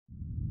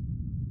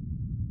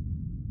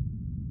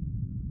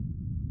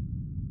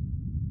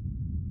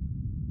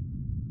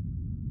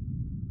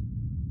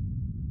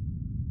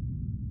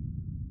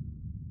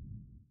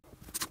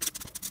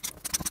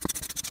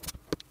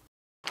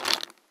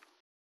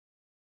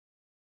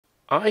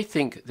I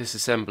think this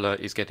assembler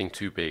is getting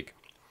too big.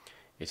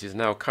 It is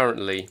now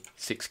currently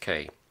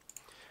 6K.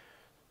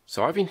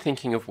 So I've been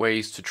thinking of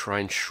ways to try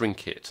and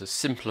shrink it, to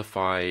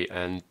simplify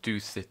and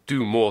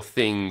do more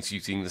things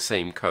using the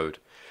same code.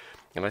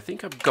 And I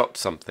think I've got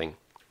something.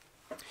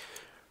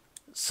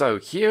 So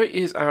here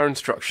is our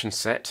instruction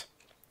set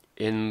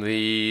in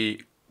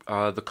the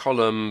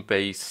column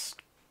base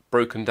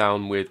broken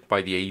down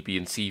by the A, B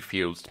and C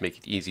fields to make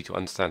it easy to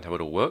understand how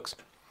it all works.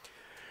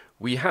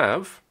 We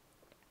have,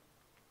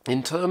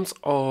 in terms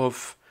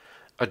of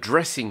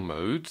addressing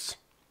modes,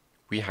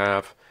 we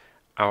have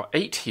our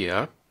 8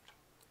 here,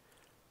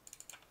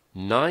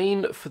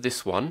 9 for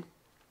this one,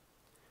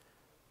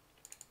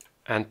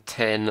 and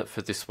 10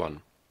 for this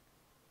one.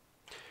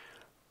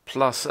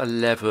 Plus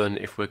 11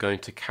 if we're going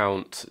to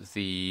count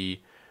the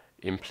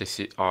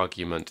implicit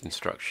argument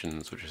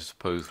instructions, which I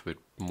suppose would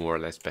more or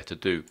less better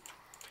do.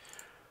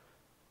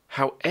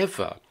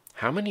 However,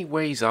 how many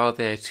ways are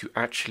there to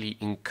actually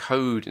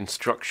encode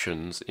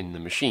instructions in the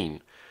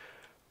machine?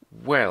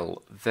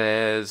 Well,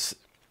 there's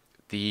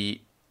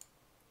the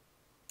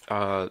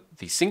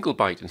single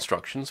byte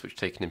instructions, which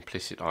take an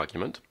implicit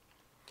argument.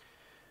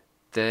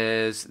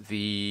 There's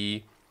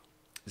the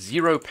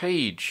 0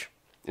 page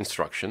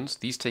instructions.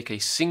 These take a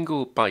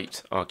single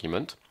byte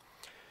argument.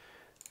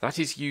 That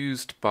is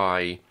used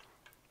by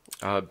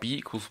b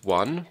equals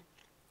 1,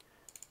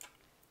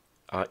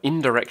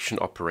 indirection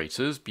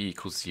operators, b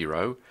equals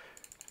 0,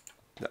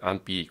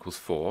 and b equals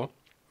 4.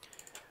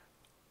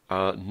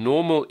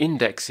 Normal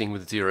indexing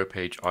with 0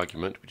 page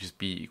argument, which is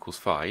b equals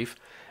 5,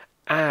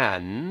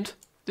 and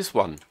this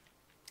one,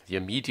 the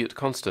immediate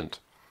constant,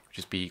 which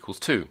is b equals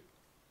 2.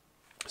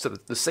 So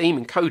that the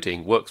same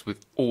encoding works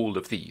with all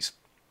of these.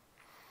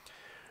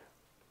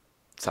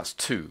 So that's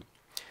 2.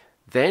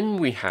 Then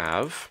we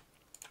have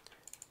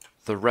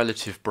the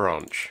relative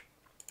branch.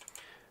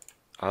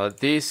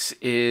 This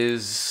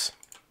is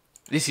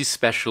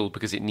special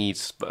because it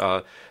needs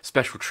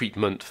special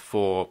treatment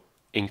for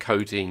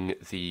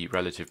encoding the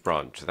relative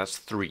branch. So that's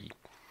 3.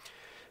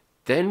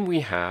 Then we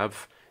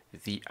have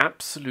the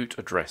absolute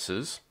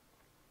addresses,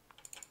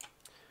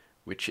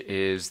 which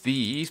is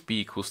these,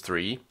 b equals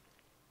 3,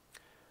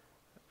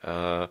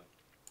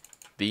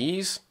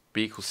 these,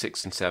 b equals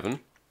 6 and 7,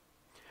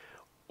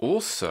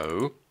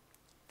 also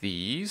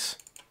these,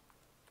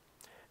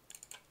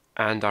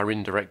 and our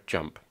indirect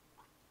jump.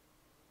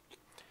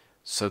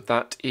 So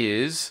that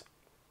is,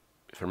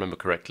 if I remember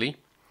correctly,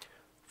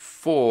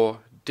 4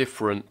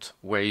 different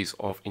ways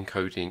of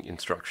encoding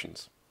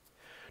instructions.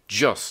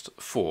 Just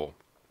 4.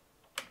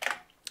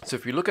 So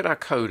if we look at our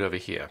code over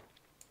here,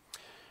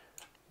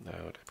 now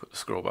I put the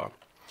scroll bar,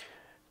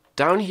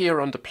 down here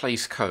under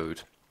place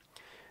code,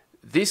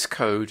 this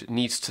code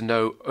needs to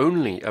know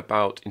only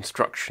about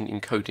instruction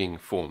encoding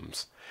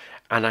forms,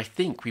 and I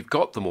think we've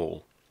got them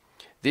all.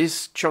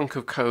 This chunk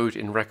of code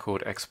in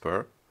Record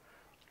Expert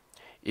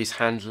is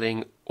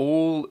handling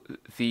all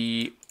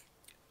the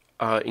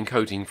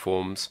encoding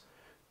forms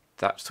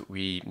that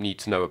we need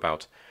to know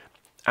about.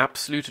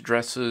 Absolute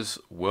addresses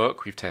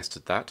work, we've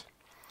tested that.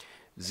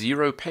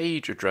 0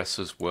 page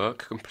addresses work,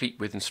 complete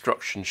with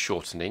instruction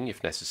shortening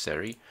if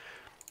necessary.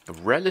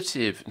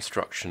 Relative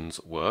instructions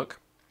work.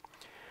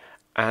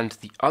 And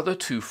the other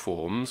 2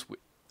 forms,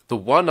 the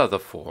one other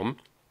form,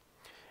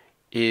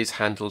 is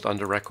handled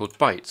under record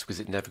bytes because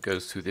it never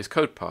goes through this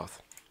code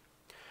path.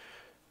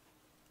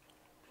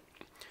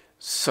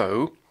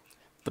 So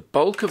the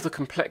bulk of the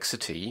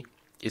complexity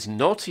is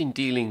not in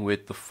dealing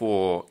with the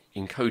 4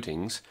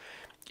 encodings,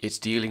 it's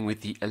dealing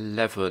with the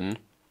 11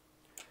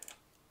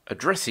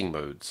 addressing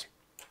modes.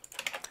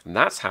 And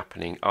that's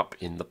happening up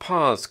in the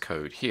parse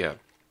code here.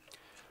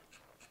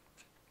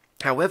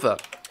 However,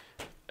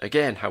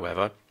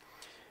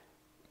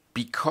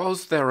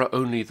 because there are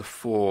only the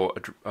 4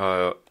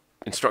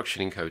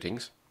 instruction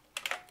encodings,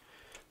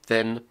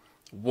 then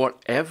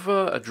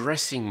whatever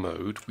addressing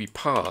mode we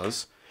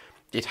parse,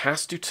 it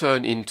has to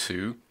turn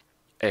into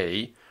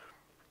a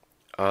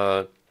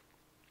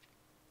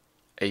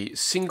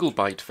single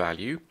byte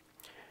value,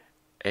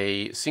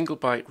 a single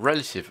byte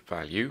relative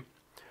value,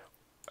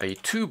 a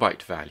 2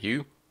 byte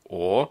value,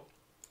 or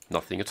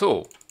nothing at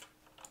all.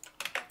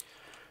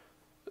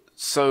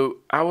 So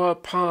our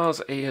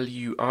parse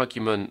ALU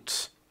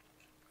argument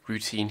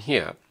routine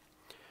here,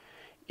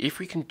 if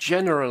we can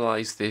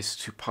generalize this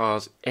to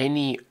parse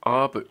any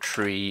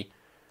arbitrary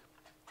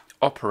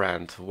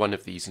operand for one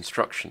of these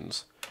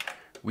instructions,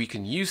 we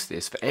can use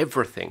this for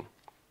everything.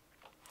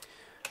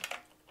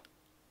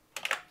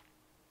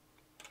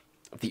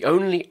 The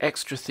only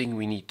extra thing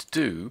we need to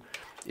do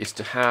is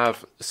to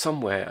have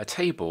somewhere a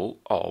table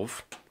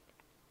of,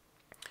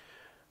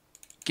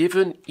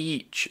 given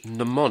each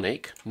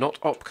mnemonic, not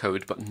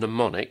opcode but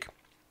mnemonic,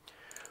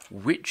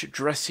 which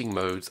addressing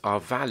modes are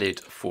valid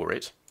for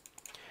it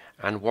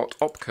and what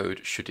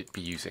opcode should it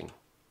be using.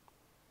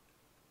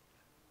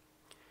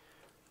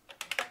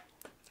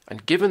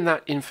 And given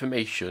that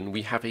information,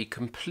 we have a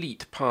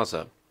complete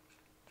parser.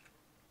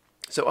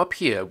 So up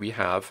here we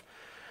have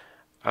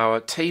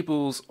our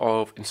tables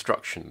of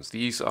instructions.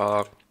 These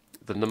are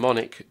the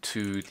mnemonic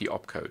to the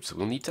opcode, so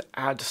we'll need to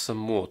add some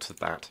more to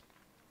that.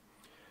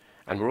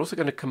 And we're also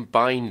going to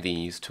combine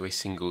these to a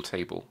single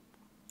table.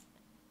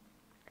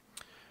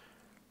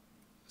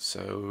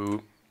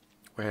 So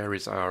where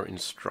is our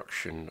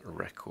instruction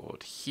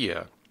record?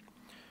 Here.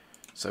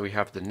 So we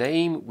have the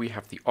name, we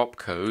have the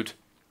opcode,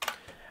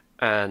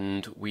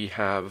 and we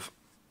have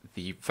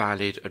the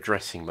valid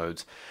addressing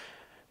modes.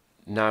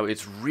 Now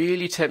it's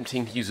really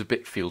tempting to use a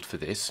bit field for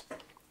this.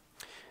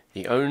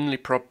 The only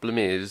problem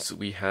is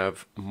we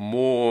have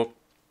more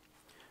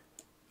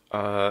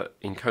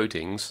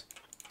encodings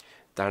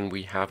than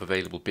we have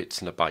available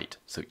bits in a byte.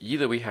 So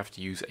either we have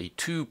to use a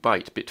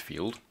 2-byte bit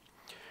field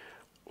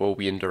or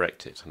we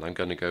indirect it, and I'm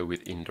going to go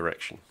with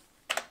indirection.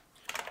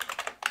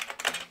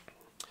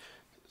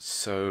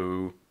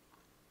 So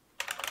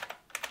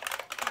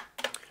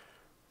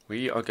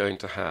we are going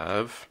to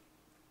have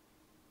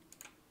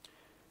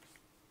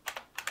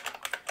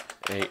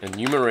an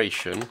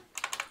enumeration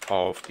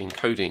of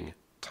encoding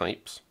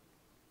types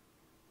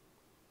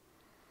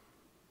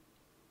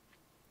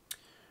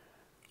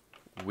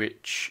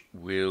which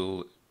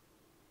will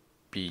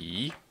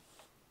be,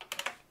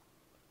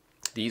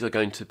 these are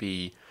going to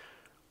be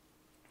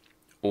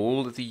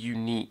all of the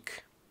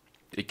unique,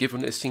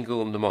 given a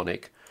single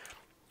mnemonic,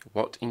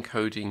 what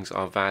encodings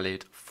are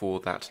valid for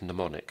that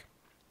mnemonic.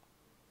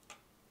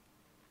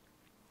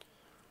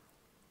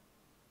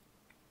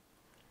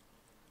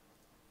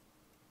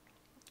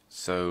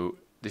 So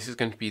this is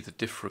going to be the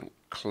different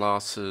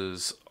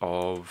classes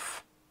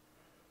of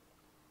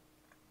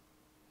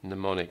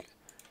mnemonic.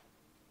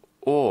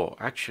 Or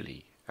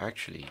actually,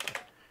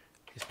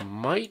 this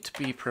might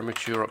be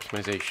premature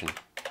optimization.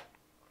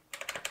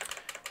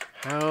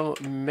 How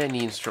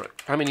many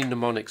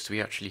mnemonics do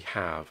we actually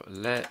have?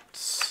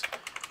 Let's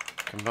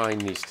combine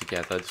these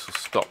together. This will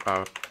stop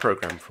our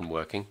program from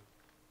working.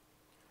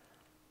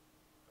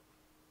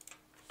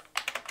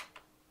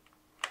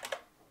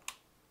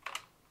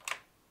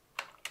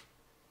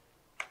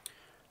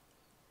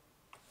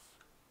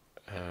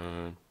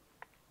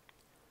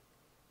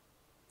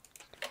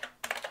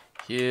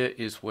 Here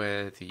is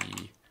where the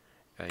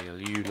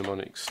ALU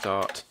mnemonics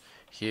start.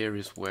 Here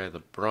is where the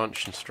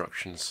branch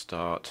instructions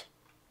start.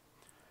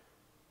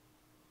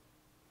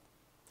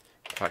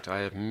 In fact, I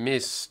have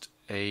missed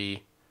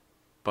a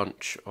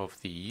bunch of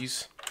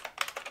these.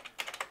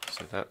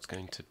 So that's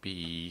going to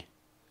be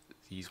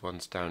these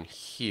ones down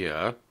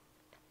here.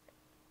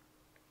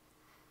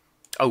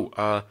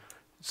 Oh,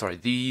 sorry,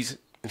 these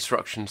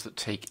instructions that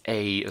take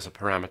A as a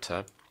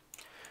parameter,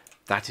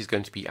 that is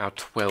going to be our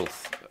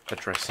 12th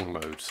addressing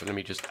mode. So let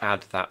me just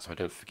add that so I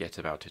don't forget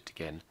about it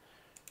again.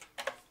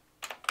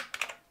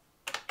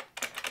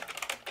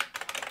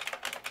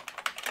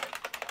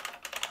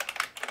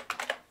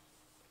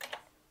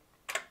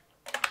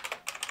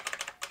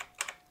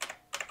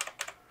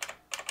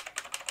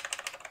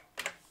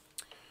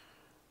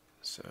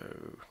 So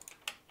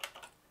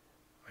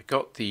I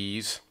got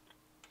these,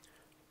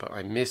 but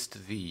I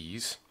missed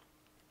these.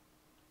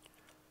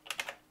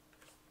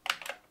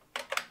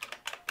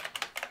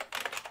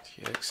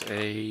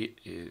 TXA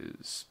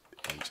is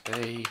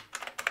 8A,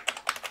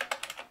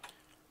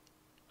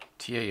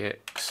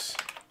 TAX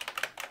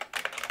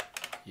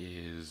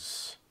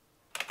is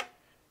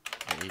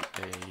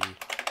 8A,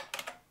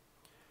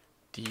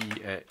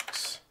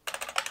 DX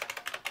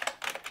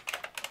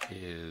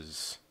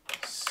is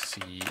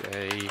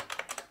CA,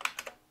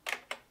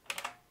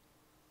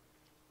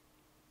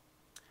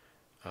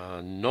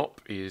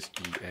 NOP is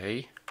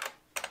EA,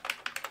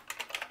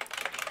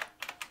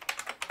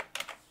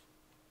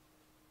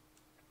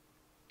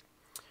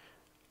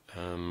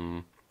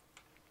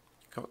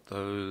 got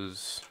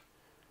those.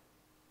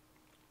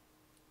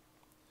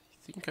 I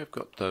think I've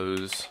got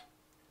those.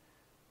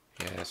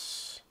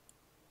 Yes,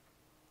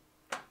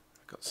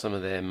 I've got some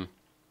of them.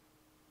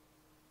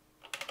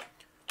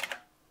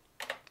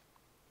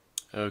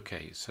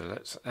 Okay, so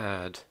let's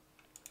add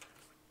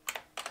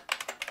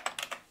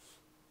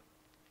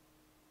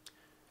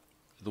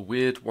the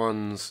weird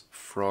ones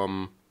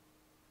from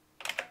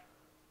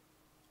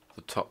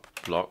the top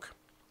block.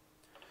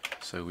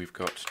 So we've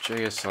got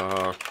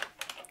JSR,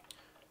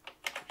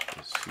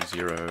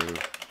 C0,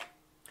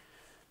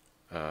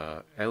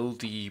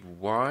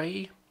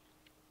 LDY.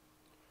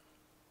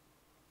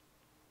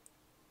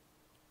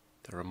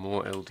 There are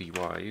more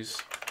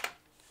LDYs.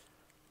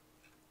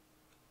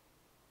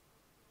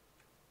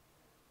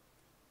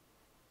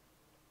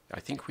 I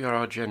think we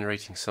are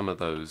generating some of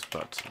those,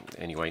 but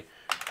anyway.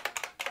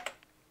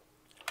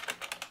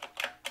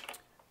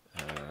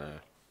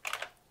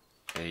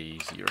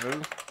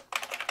 A0,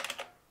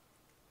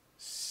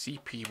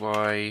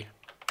 CPY,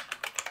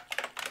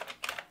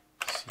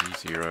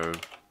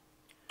 C0,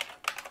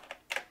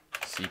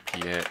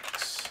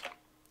 CPX,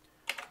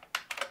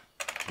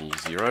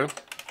 E0,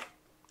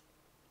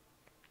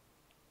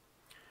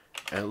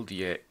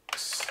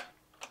 LDX,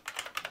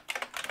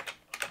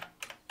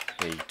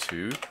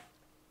 A2,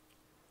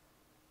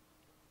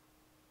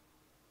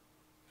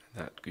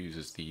 that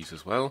uses these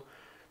as well,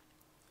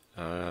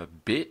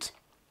 bit,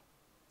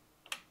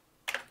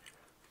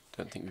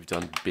 Don't think we've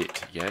done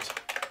bit yet.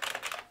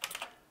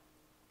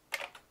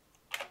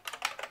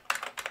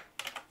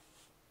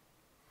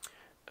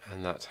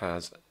 And that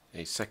has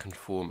a second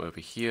form over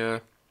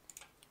here.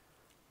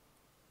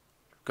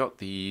 We've got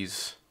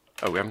these.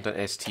 Oh, we haven't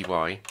done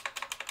STY.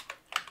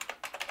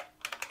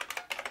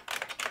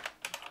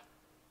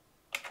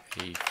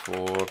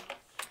 A4.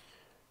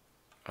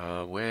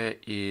 Where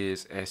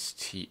is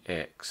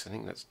STX? I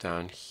think that's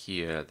down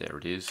here. There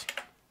it is.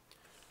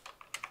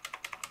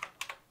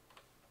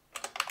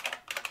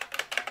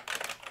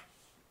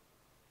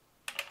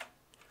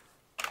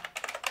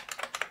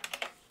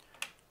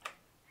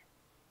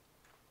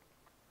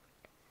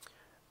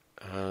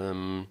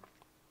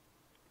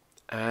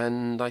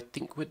 And I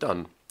think we're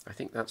done. I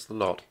think that's the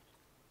lot.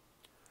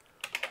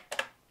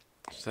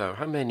 So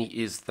how many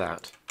is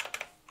that?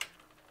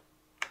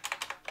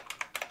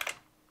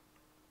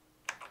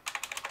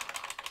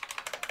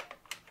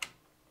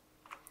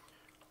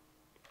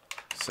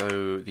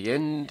 So the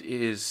end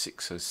is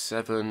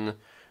 607,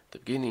 the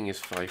beginning is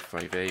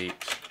 558.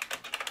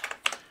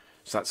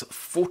 So that's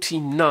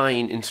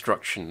 49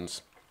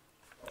 instructions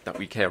that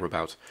we care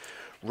about.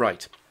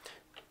 Right.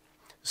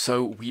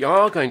 So we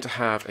are going to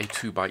have a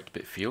 2-byte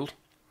bit field,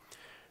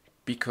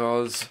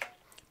 because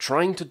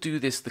trying to do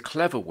this the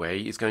clever way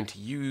is going to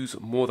use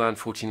more than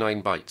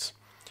 49 bytes.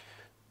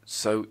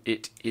 So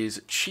it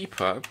is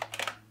cheaper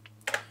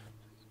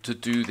to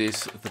do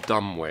this the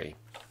dumb way,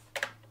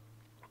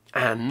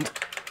 and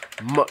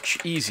much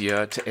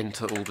easier to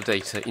enter all the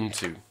data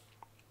into.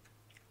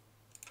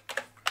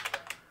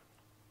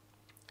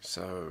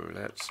 So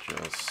let's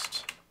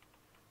just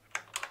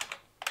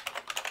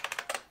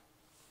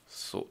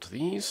sort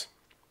these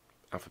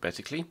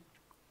alphabetically.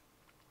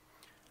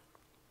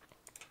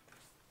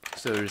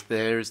 So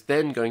there's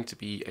then going to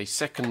be a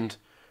second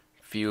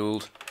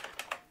field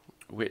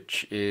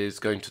which is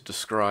going to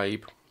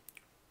describe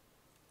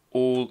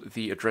all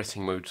the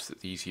addressing modes that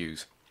these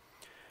use.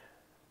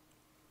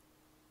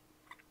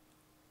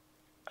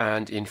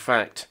 And in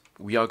fact,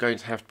 we are going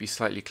to have to be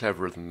slightly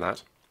cleverer than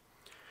that,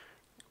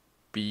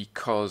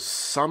 because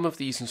some of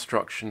these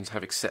instructions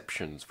have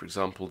exceptions. For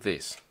example,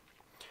 this.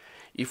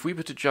 If we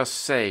were to just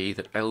say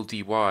that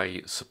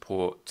LDY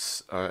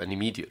supports an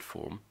immediate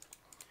form,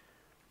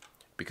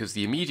 because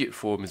the immediate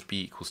form is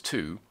b equals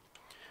 2,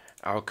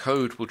 our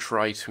code will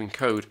try to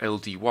encode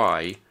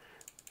LDY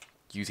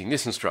using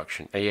this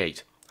instruction,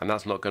 A8, and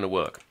that's not going to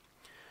work.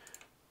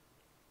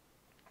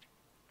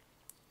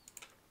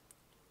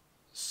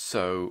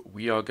 So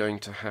we are going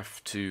to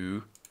have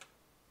to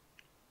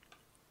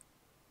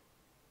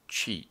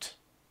cheat.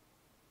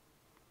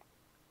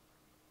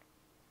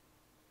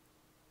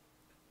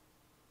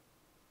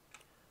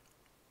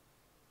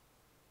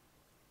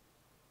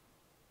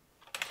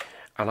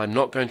 And I'm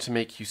not going to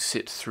make you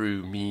sit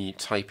through me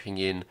typing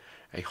in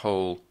a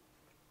whole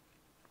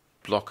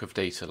block of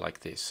data like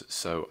this.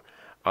 So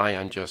I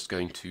am just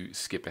going to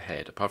skip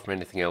ahead. Apart from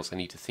anything else, I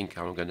need to think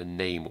how I'm going to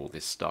name all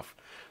this stuff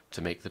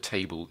to make the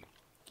table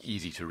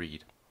easy to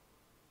read.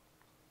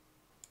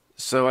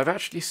 So I've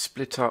actually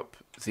split up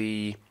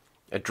the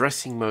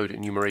addressing mode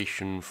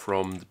enumeration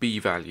from the B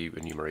value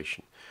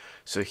enumeration.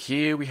 So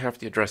here we have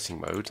the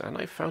addressing mode, and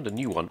I found a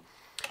new one,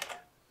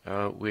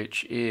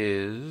 which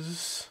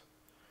is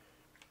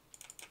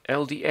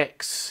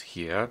LDX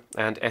here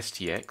and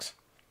STX.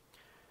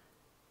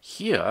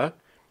 Here,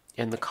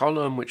 in the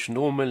column which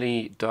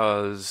normally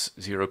does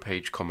 0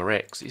 page comma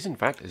X, is in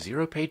fact a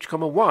 0 page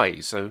comma Y,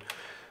 so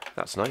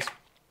that's nice.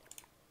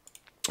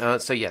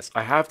 So yes,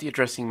 I have the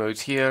addressing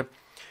modes here,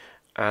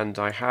 and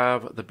I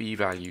have the B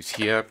values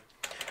here,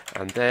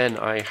 and then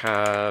I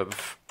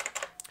have,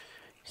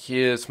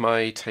 here's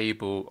my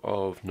table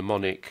of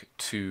mnemonic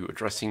to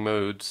addressing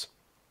modes,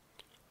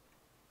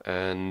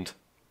 and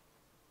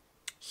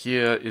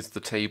here is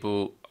the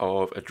table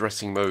of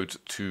addressing modes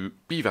to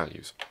B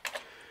values.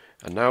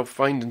 And now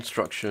find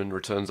instruction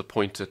returns a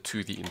pointer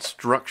to the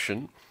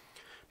instruction,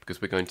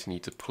 because we're going to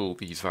need to pull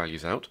these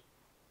values out.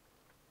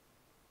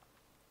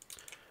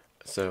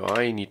 So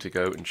I need to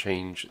go and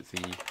change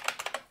the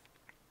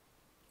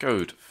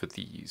code for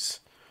these.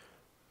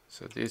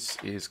 So this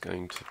is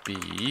going to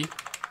be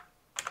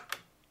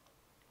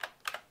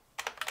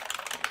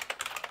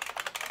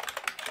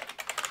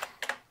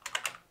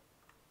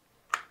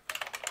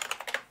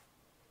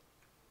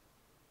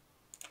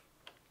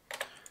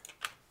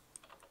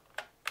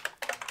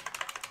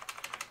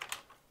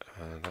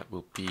that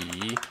will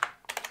be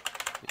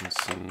in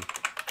some,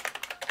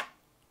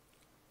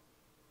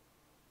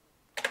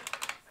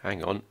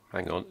 hang on,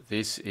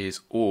 this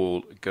is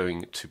all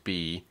going to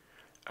be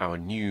our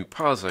new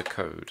parser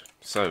code.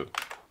 So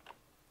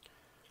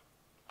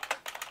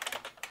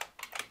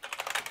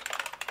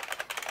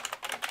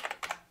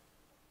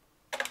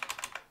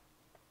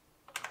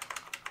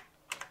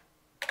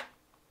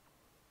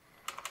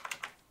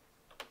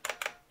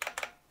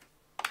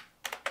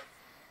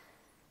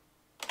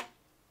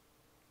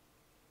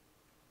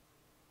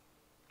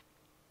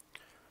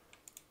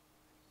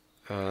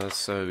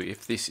so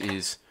if this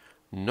is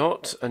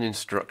not an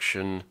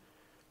instruction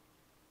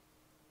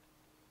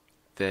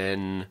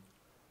then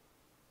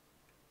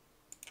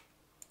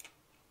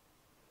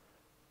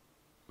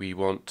we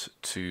want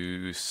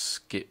to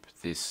skip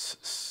this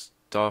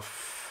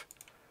stuff.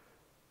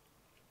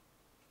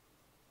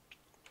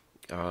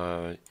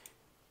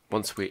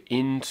 Once we're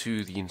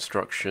into the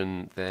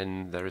instruction,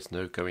 then there is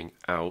no going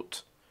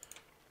out.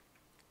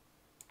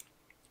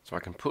 So I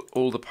can put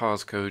all the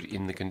parse code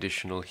in the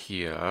conditional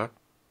here.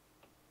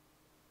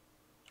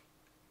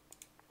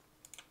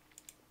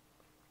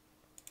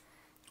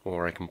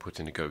 Or I can put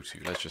in a goto.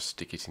 Let's just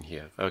stick it in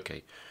here.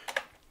 Okay.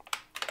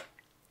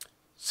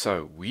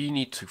 So we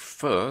need to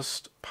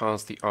first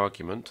pass the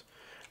argument.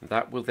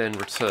 That will then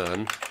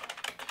return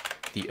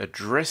the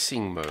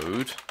addressing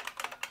mode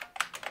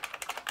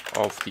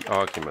of the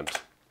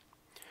argument.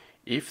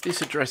 If this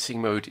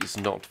addressing mode is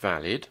not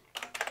valid,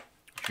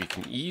 which we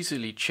can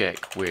easily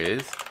check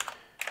with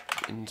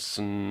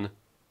addressing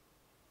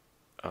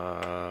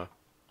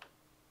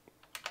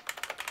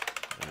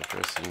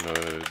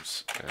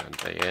modes and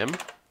AM,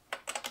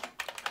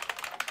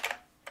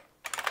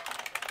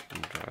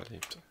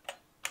 invalid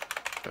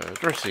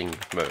addressing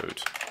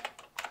mode.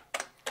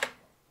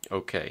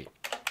 Okay,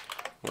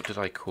 what did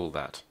I call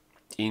that?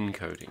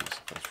 Encodings.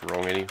 That's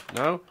wrong.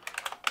 No?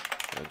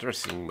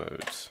 Addressing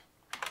modes.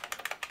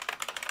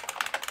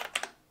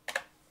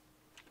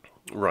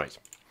 Right.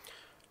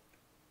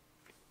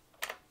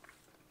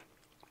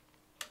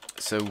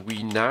 So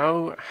we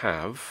now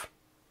have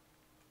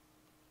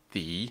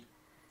the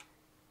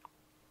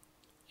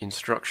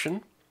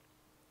instruction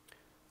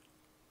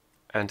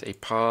and a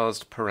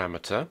parsed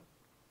parameter.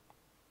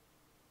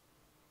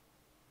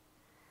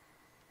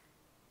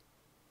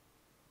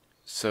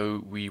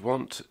 So we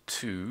want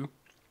to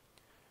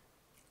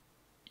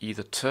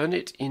either turn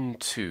it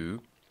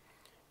into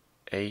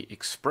a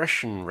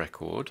expression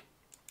record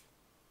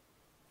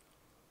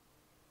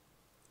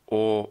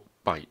or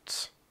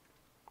bytes.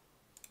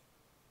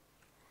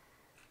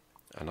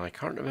 And I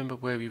can't remember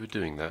where we were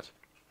doing that.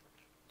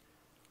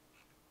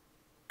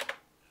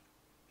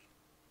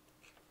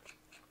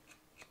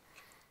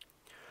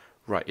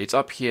 Right, it's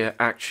up here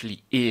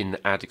actually in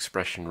add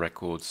expression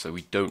records, so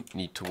we don't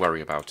need to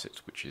worry about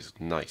it, which is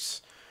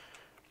nice.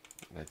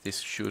 Now, this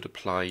should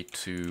apply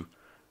to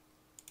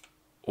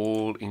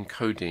all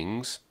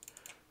encodings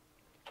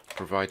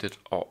provided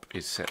op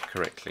is set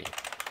correctly.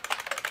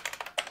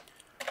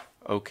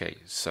 Okay,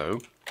 so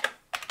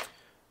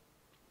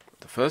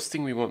the first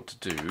thing we want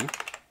to do,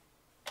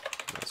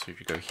 so if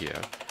you go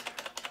here,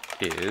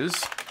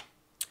 is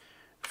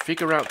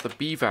figure out the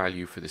B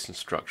value for this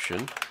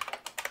instruction,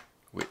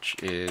 which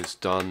is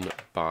done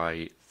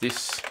by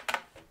this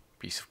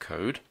piece of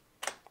code.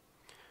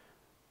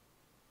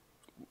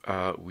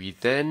 We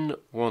then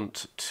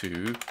want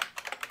to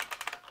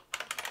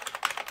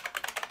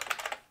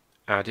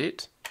add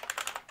it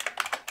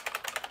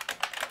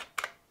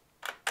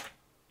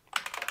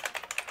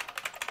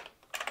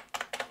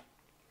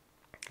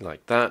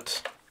like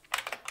that,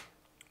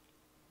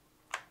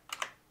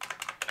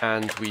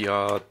 and we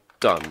are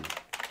done.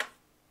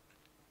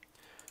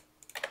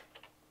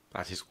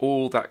 That is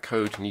all that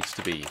code needs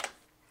to be.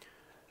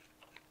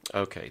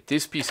 Okay,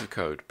 this piece of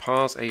code,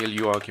 parse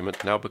ALU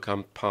argument, now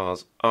become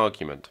parse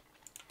argument.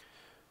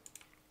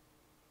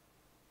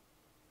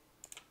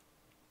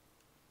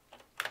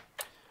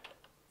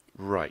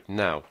 Right,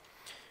 now,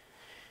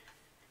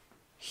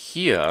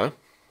 here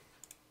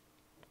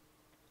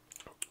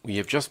we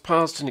have just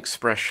parsed an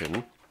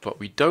expression, but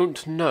we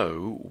don't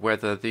know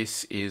whether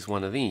this is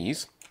one of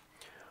these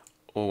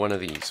or one of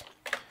these.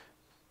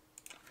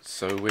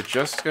 So we're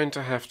just going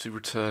to have to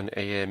return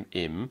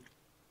am-im,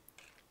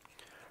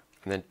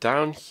 and then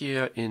down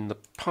here in the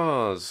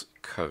parse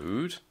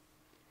code,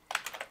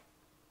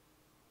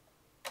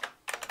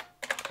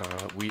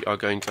 we are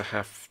going to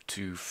have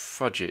to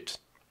fudge it.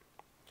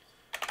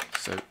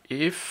 So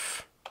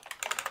if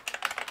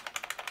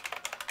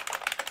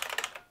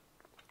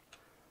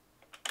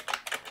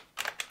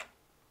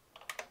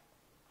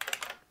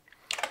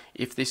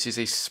this is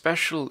a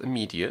special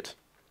immediate,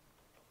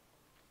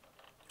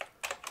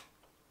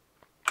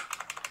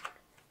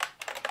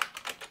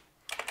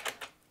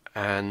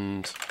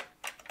 and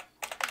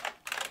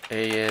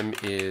AM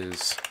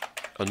is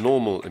a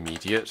normal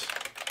immediate,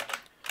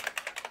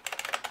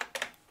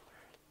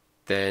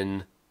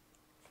 then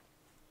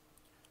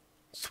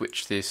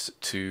switch this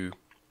to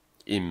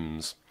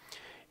ims.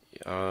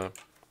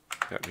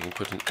 We can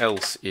put an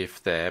else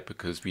if there,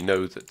 because we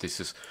know that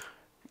this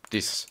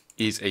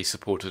is a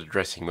supported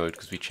addressing mode,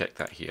 because we checked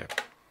that here.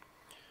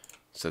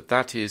 So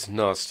that is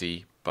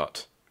nasty,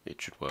 but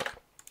it should work.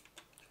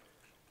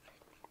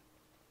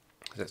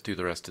 Let's do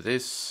the rest of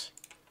this.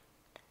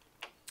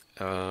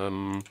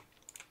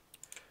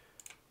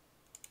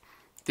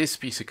 This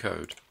piece of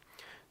code.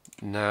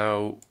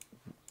 Now,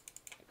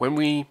 when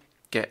we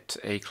get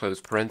a close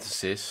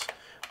parenthesis,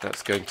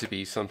 that's going to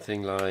be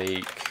something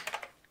like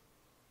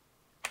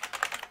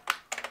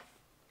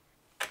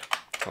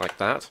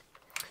that.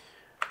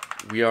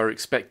 We are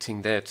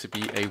expecting there to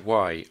be a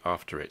y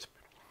after it.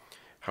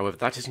 However,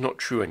 that is not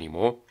true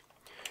anymore.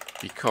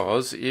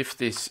 because if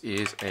this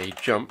is a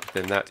jump,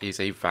 then that is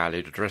a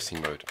valid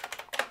addressing mode.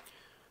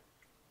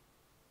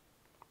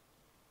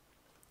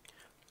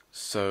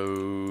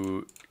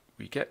 So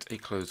we get a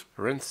closed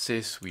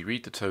parenthesis, we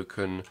read the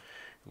token,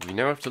 we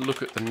now have to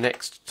look at the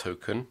next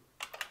token.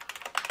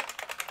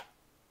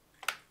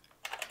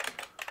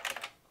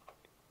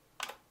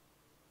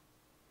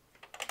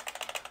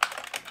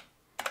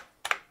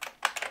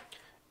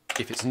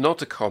 If it's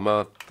not a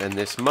comma, then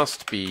this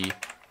must be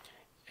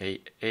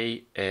a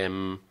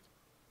AM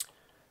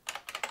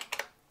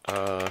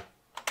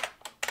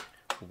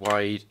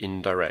wide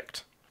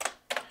indirect.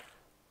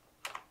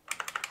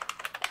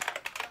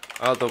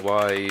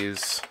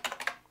 Otherwise,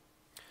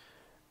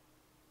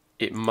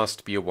 it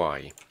must be a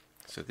Y.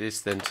 So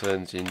this then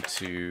turns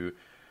into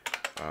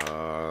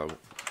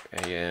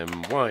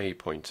AMY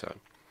pointer.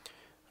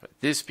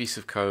 This piece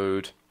of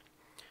code,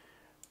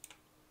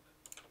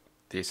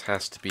 this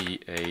has to be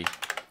a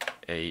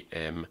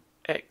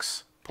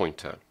AMX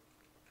pointer.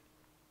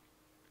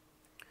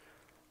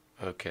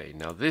 Okay,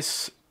 now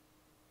this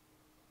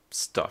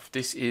stuff,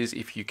 this is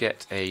if you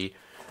get a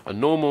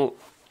normal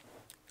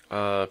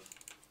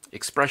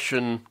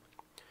expression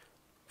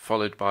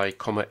followed by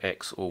comma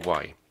X or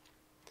Y.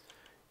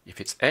 If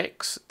it's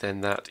X,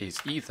 then that is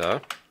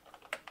either,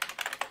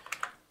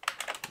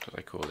 what did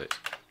I call it?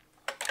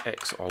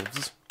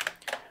 X-OFS,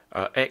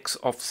 X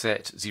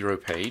offset 0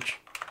 page.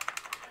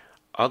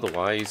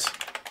 Otherwise,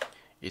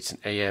 it's an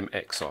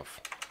AM-XOF.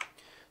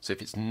 So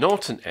if it's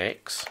not an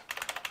X,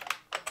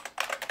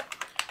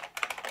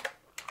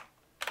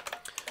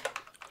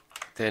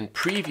 then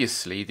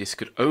previously this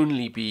could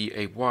only be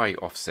a Y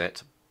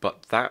offset,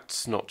 but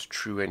that's not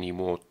true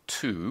anymore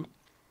too.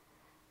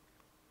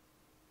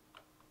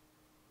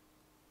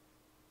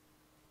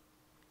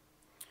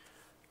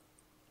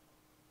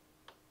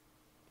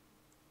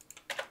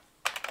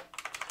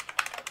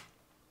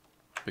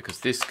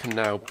 Because this can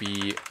now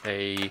be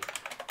a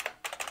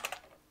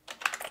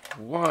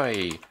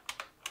Y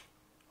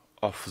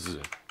offs,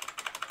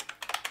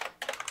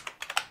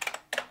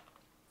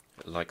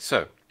 like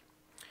so.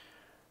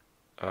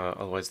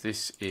 Otherwise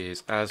this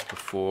is as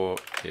before,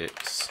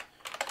 it's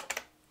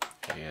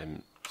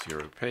AM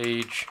 0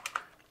 page,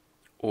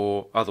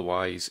 or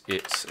otherwise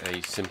it's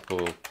a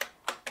simple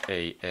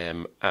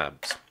AM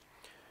abs.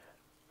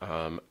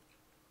 And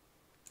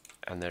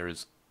there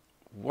is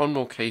one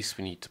more case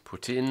we need to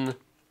put in,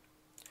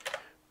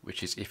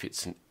 which is if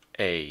it's an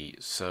A.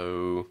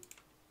 So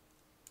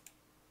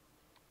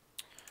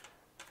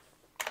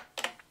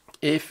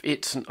if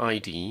it's an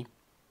ID,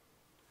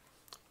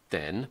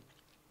 then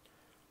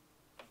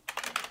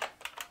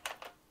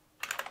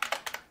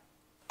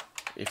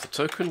if the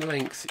token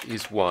length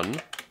is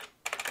 1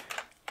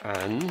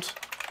 and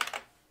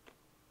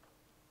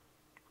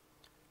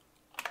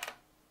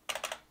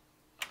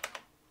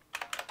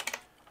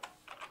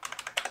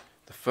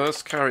the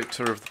first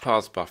character of the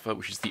parse buffer,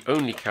 which is the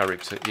only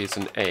character, is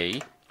an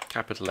A,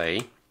 capital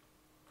A,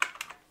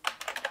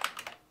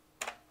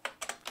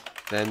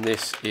 then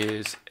this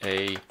is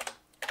a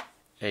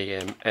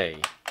AMA.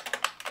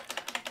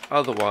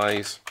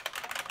 Otherwise,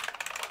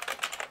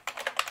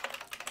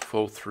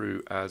 fall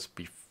through as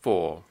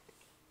before.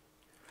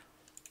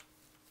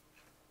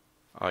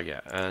 Oh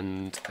yeah,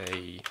 and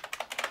a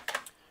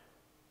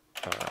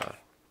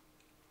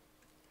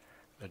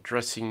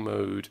addressing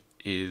mode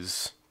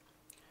is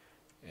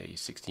a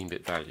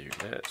 16-bit value.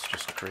 Let's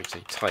just create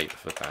a type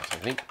for that, I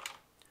think.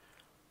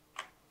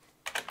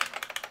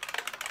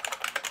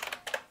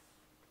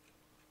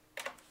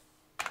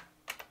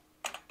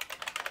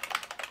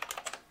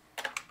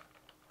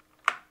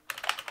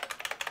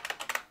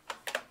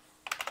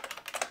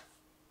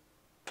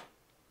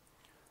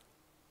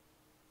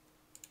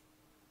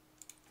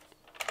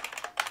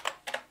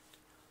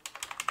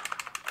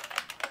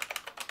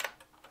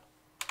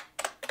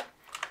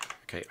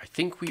 Okay, I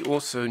think we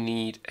also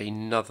need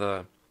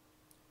another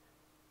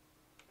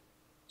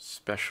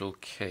special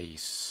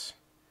case.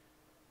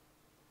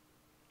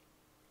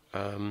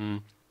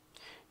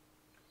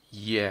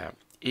 Yeah,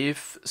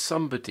 if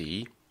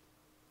somebody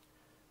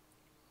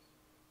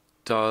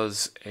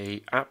does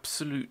a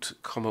absolute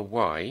comma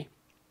Y,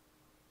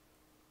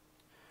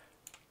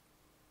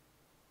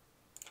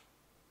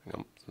 hang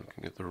on,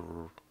 looking at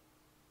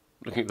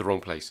the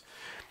wrong place.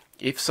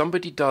 If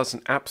somebody does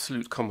an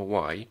absolute comma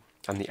Y,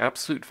 and the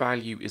absolute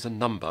value is a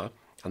number,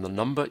 and the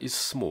number is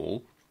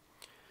small,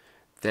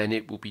 then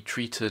it will be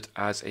treated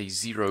as a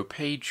 0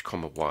 page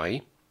comma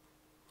Y,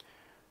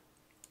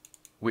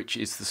 which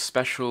is the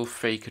special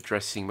fake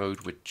addressing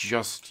mode we're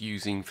just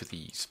using for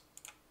these.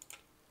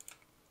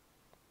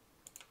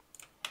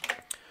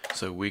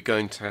 So we're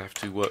going to have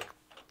to work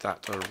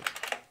that, or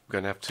we're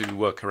going to have to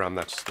work around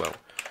that as well.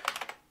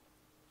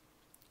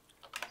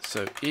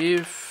 So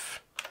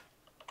if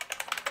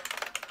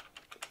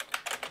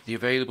the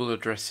available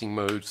addressing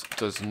modes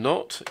does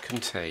not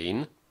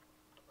contain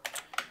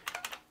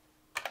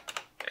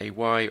a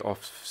Y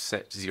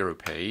offset 0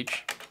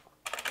 page,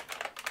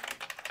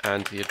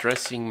 and the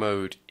addressing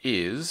mode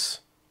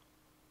is,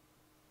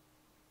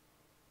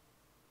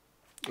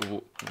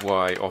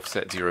 Y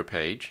offset 0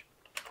 page,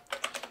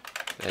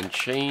 then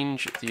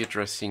change the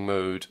addressing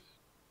mode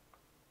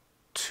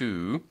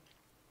to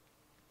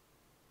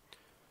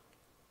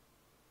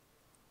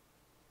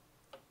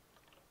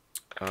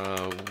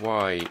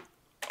Y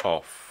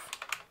off.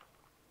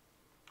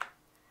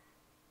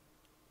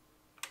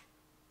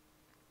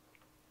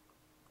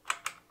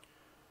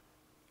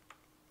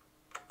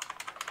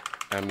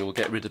 And we'll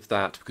get rid of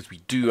that because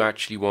we do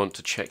actually want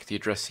to check the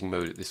addressing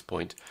mode at this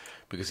point,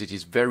 because it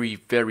is very,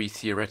 very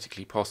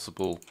theoretically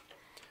possible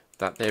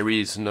that there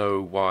is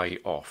no Y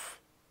off.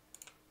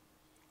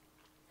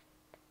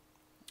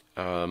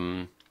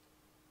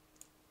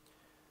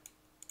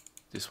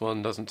 This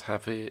one doesn't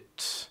have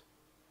it.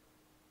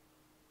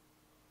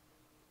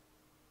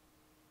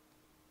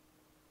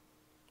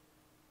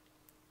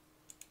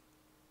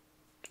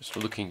 Just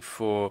looking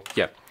for,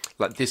 yeah,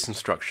 like this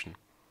instruction.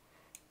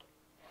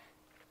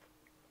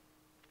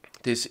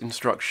 This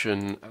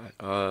instruction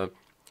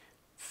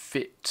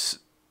fits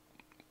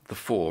the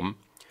form,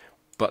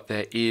 but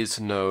there is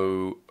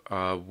no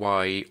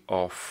Y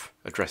off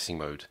addressing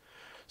mode.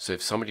 So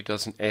if somebody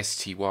does an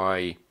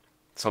STY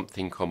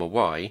something comma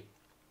Y,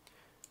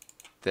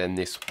 then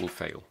this will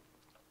fail.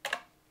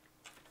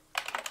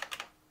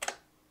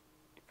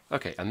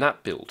 Okay, and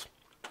that build.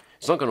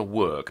 It's not going to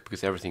work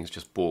because everything's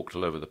just balked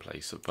all over the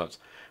place, but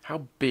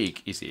how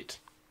big is it?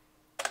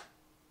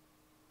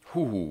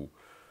 Ooh,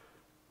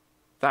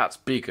 that's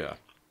bigger.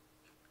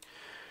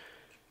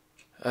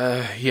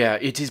 Yeah,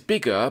 it is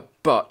bigger,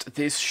 but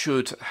this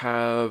should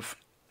have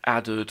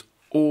added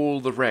all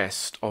the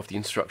rest of the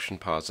instruction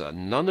parser.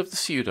 None of the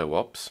pseudo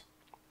ops,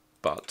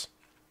 but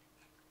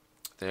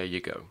there you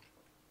go.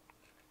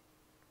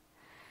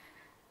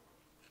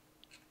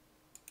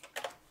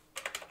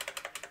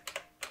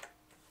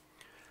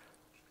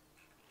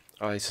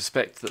 I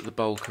suspect that the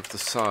bulk of the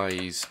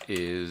size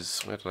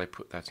is... Where did I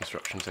put that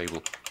instruction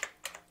table?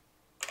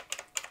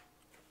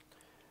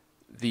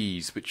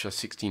 These, which are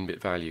 16-bit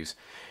values.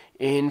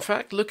 In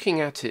fact, looking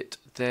at it,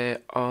 there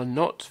are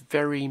not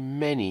very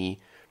many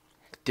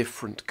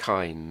different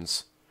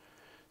kinds.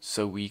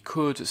 So we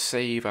could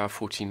save our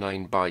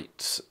 49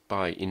 bytes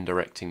by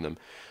indirecting them,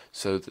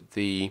 so that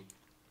the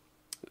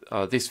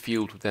this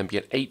field would then be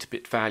an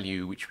 8-bit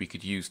value which we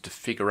could use to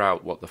figure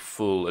out what the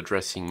full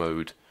addressing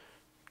mode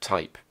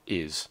type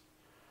is.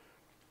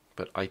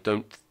 But I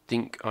don't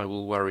think I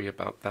will worry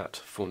about that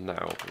for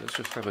now. Let's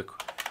just have a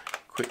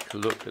quick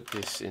look at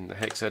this in the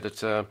hex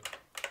editor.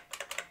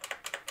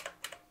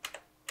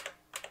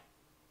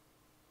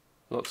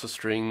 Lots of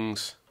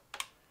strings.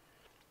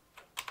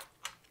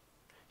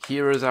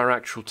 Here is our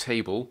actual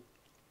table,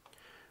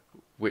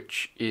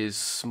 which is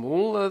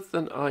smaller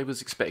than I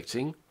was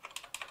expecting.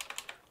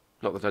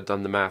 Not that I'd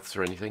done the maths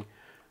or anything.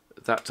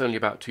 That's only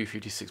about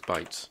 256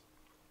 bytes.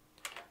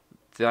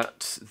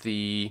 That's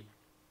the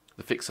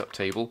fix-up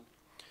table,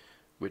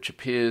 which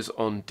appears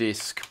on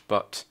disk,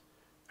 but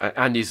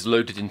and is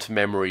loaded into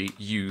memory,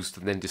 used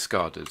and then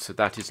discarded. So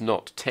that is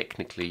not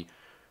technically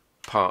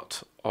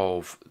part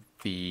of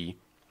the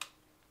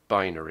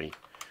binary.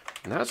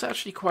 And that's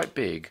actually quite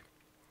big.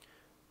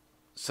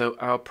 So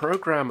our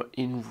program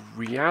in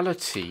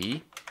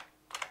reality,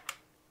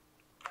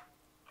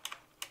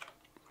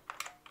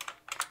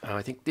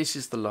 I think this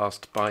is the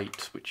last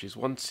byte, which is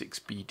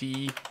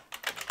 16BD.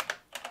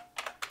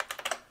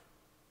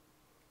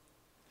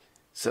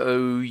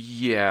 So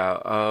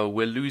yeah,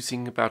 we're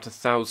losing about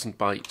 1,000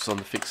 bytes on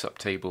the fix-up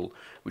table,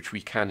 which we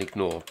can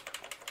ignore.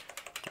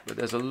 But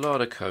there's a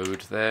lot of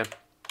code there,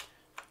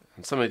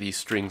 and some of these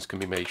strings can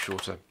be made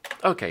shorter.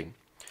 Okay,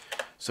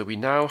 so we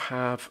now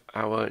have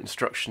our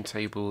instruction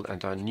table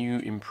and our new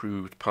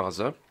improved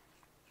parser.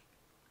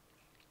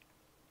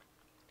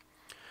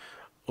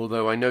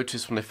 Although I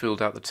noticed when I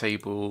filled out the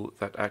table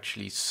that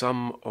actually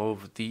some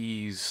of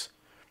these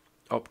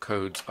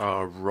opcodes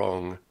are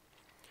wrong.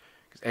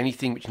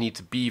 Anything which needs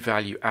a B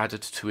value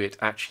added to it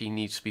actually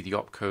needs to be the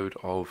opcode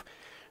of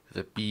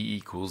the B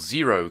equals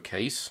 0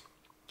 case.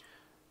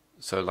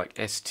 So like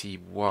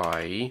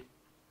STY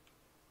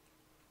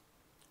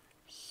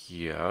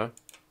here,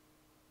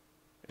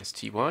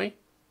 STY,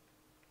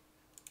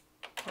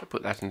 I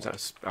put that in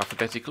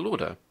alphabetical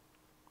order.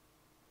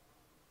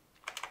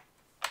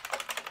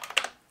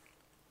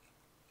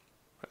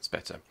 That's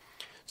better.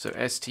 So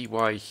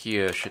STY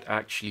here should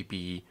actually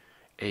be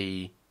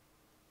a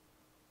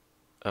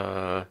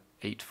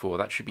 84.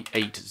 That should be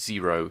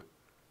 80.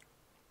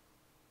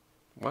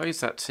 Why is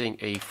that saying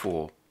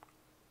A4?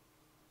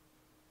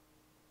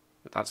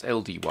 That's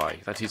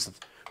LDY. That is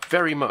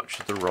very much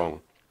the wrong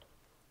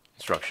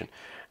instruction.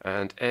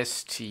 And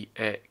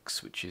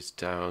STX, which is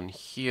down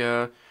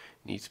here,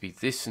 needs to be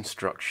this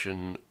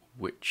instruction,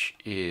 which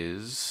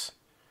is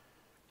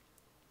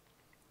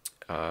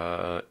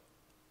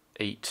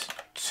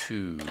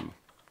 82.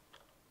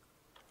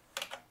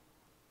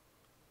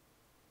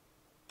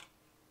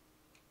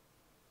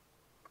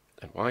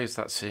 And why is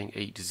that saying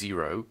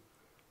 80?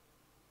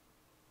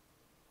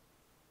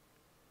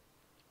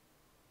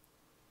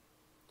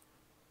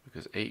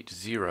 Because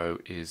 80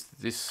 is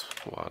this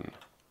one.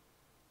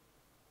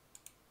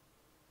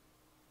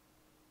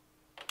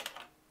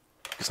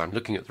 because I'm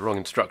looking at the wrong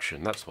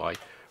instruction, that's why.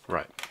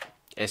 Right,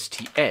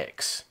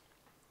 STX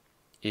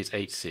is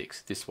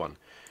 8.6, this one.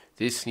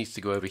 This needs to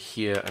go over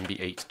here and be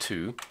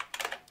 8.2.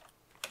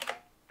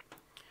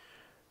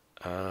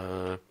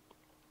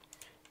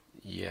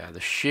 Yeah,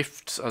 the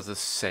shifts are the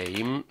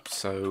same,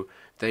 so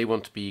they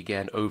want to be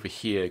again over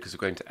here because we're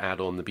going to add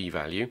on the B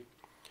value.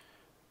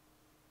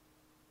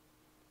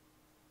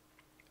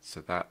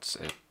 So that's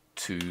a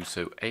 2,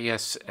 so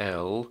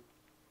ASL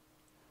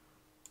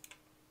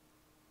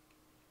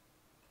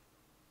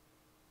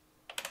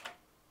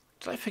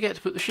did I forget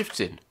to put the shifts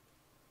in?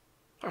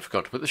 I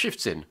forgot to put the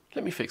shifts in.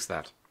 Let me fix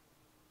that.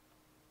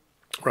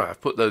 Right,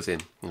 I've put those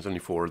in. There's only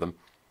 4 of them.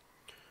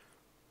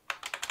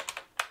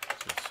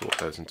 So sort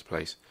those into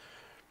place.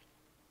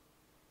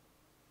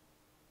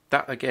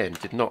 That again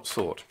did not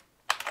sort.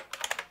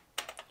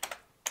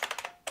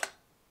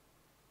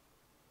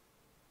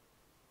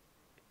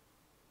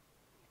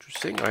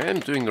 Interesting, I am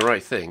doing the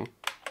right thing.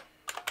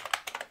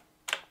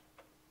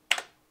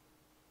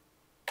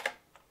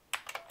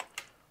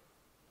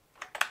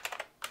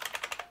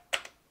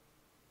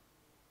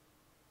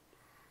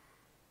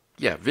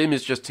 Yeah, Vim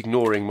is just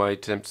ignoring my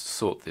attempts to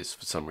sort this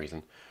for some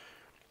reason.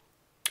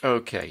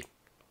 Okay.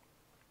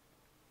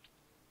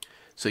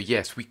 So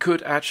yes, we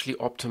could actually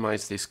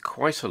optimize this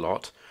quite a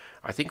lot.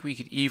 I think we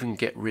could even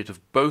get rid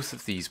of both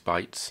of these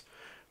bytes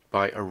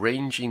by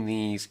arranging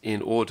these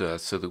in order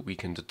so that we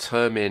can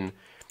determine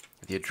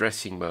the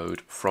addressing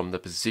mode from the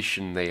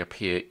position they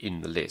appear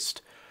in the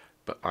list.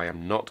 But I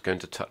am not going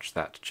to touch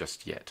that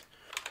just yet.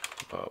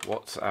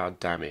 What's our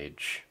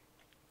damage?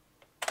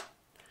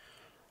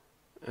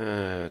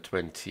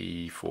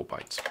 24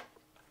 bytes.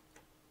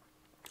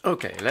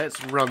 Okay,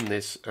 let's run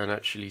this and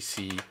actually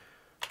see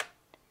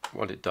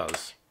what it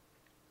does.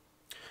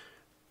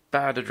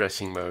 Bad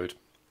addressing mode.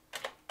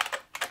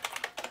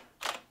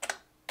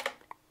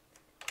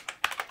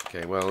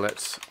 Okay, well,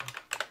 let's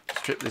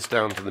strip this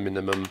down to the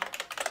minimum.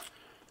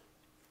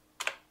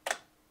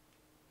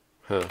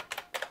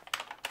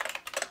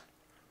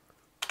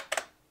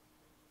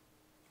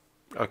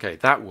 Okay,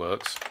 that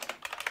works.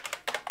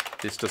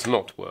 This does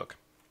not work.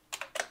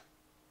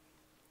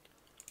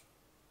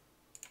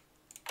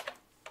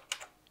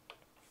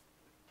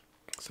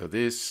 So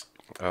this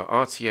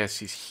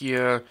RTS is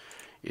here.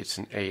 It's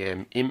an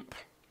AM-imp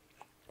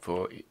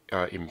for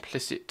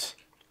implicit.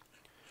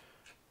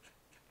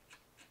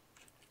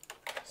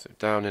 So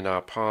down in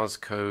our parse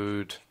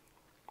code,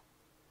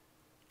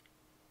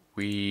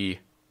 we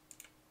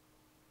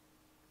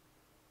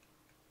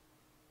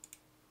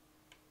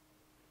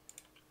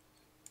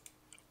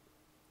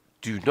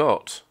do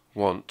not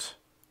want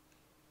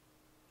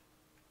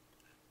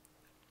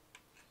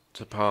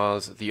to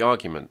parse the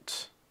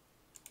argument.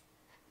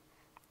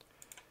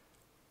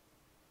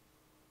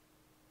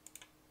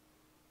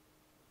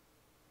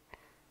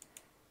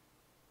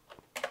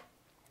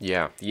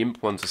 Yeah, the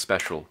imp ones are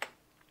special.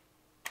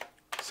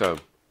 So,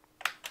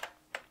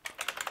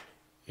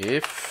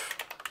 if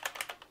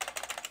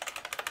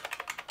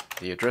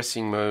the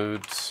addressing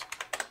modes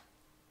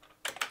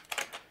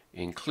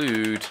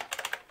include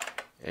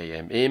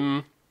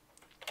AM-im,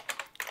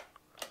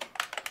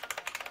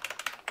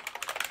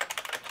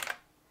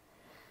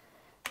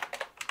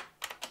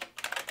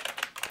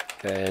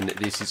 then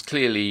this is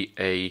clearly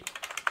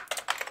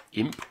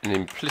an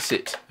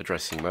implicit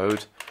addressing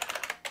mode.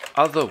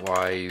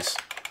 Otherwise,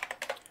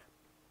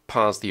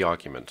 parse the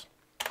argument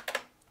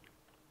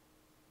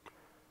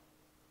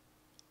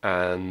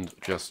and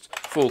just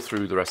fall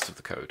through the rest of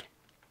the code.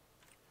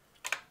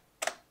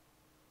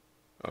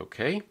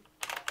 Okay,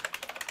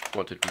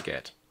 what did we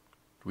get?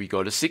 We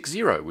got a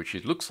 6-0, which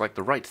looks like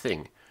the right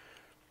thing,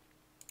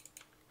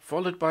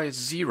 followed by a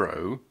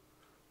 0,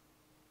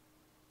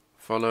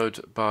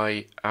 followed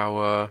by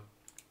our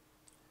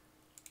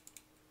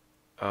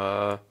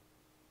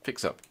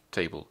fix-up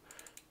table.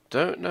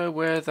 Don't know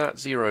where that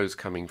 0 is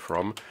coming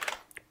from,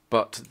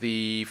 but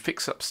the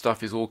fix-up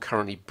stuff is all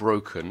currently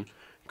broken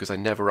because I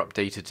never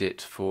updated it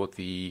for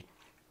the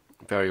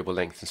variable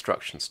length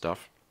instruction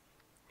stuff.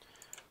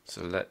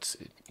 So let's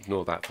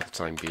ignore that for the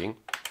time being.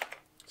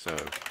 So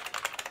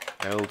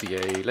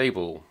LDA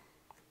label.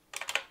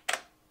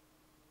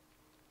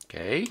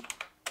 Okay.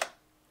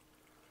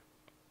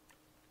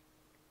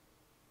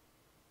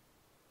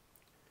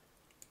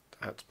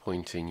 That's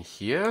pointing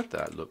here.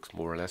 That looks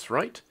more or less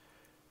right.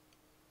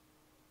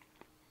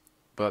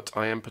 But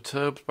I am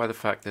perturbed by the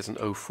fact there's an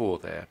 04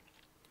 there.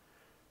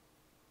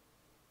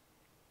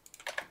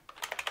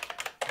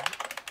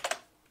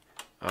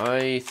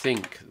 I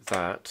think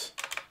that,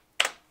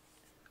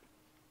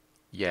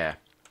 yeah,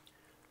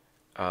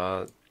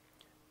 the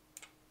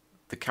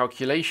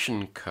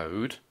calculation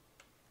code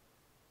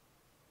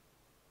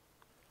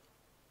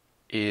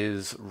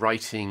is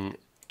writing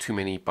too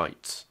many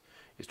bytes.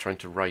 It's trying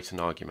to write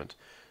an argument.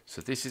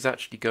 So this is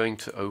actually going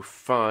to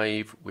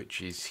 05,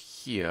 which is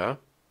here.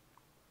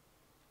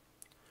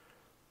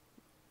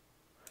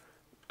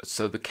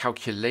 So the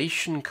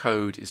calculation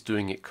code is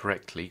doing it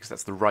correctly because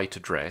that's the right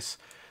address.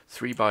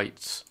 3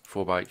 bytes,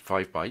 4 bytes,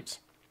 5 bytes.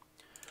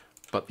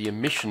 But the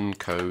emission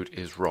code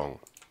is wrong.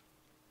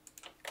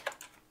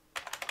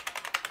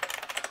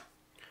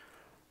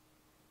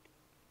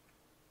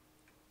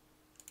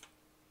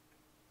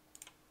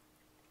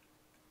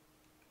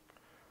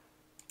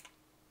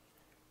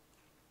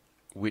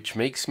 which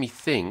makes me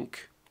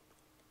think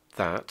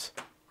that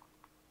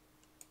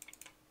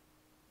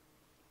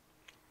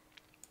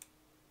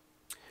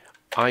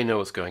I know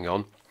what's going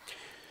on.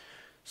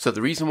 So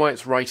the reason why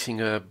it's writing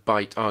a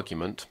byte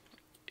argument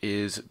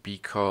is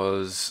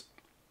because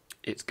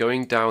it's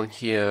going down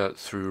here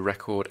through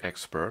record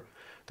expr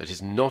that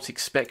is not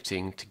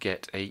expecting to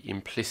get a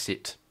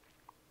implicit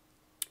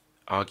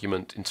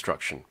argument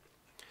instruction.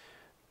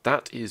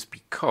 That is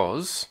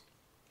because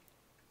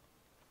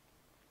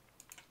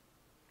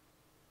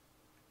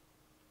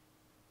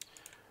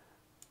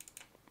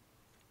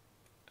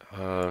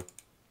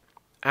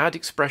add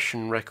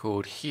expression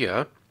record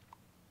here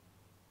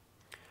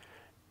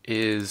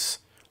is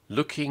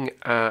looking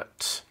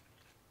at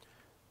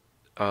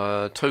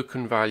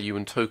token value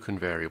and token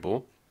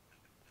variable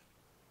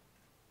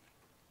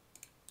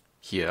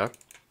here,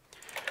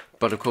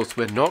 but of course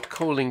we're not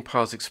calling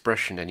parse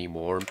expression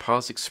anymore, and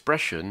parse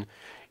expression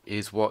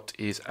is what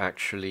is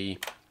actually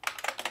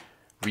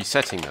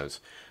resetting those.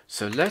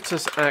 So let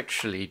us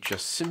actually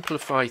just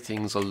simplify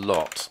things a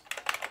lot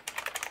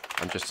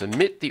and just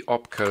omit the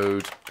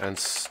opcode and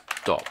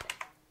stop.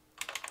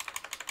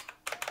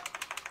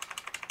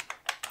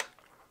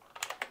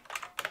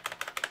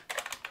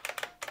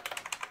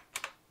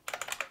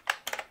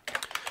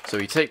 So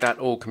we take that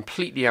all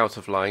completely out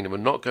of line, and we're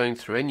not going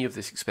through any of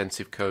this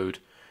expensive code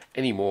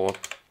anymore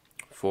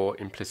for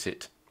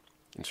implicit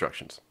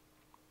instructions.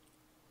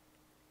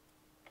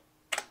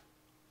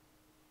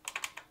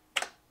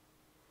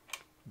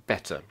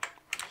 Better.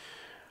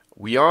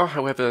 We are,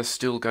 however,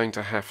 still going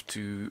to have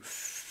to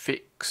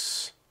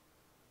fix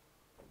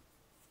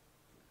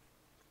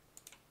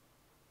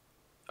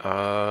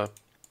so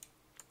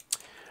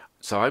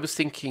I was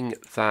thinking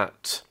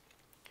that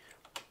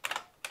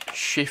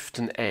Shift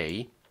and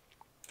A,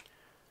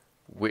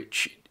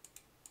 which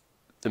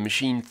the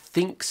machine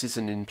thinks is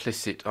an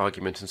implicit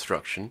argument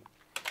instruction,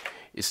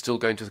 is still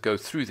going to go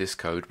through this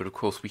code, but of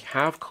course we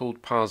have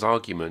called parse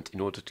argument in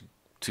order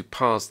to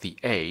parse the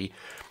A,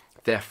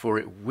 therefore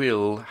it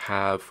will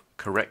have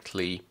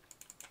correctly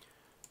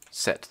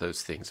set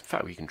those things. In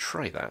fact, we can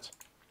try that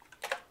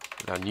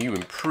with our new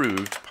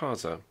improved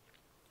parser.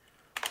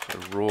 So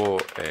raw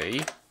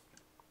A,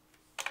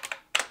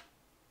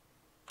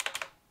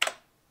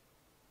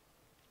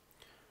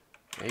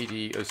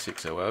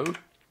 AD0600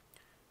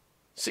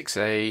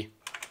 6A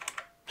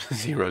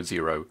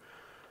 00.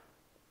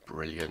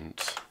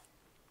 Brilliant.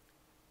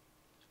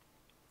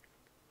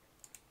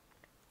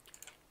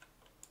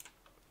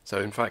 So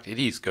in fact it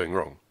is going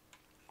wrong.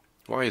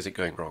 Why is it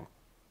going wrong?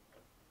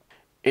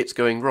 It's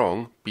going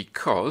wrong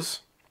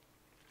because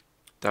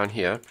down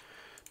here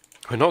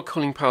we're not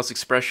calling parse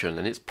expression,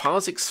 and it's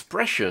parse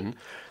expression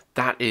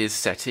that is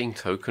setting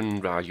token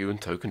value and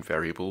token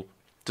variable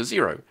to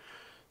 0.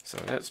 So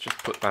let's just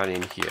put that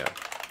in here.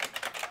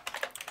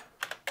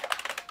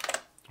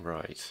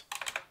 Right.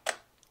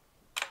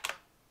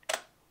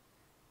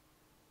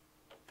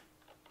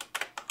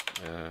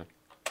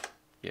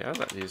 Yeah,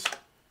 that is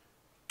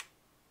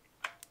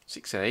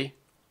 6A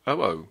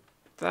 00.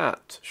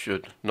 That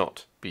should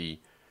not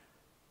be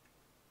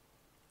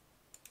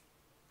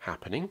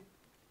happening.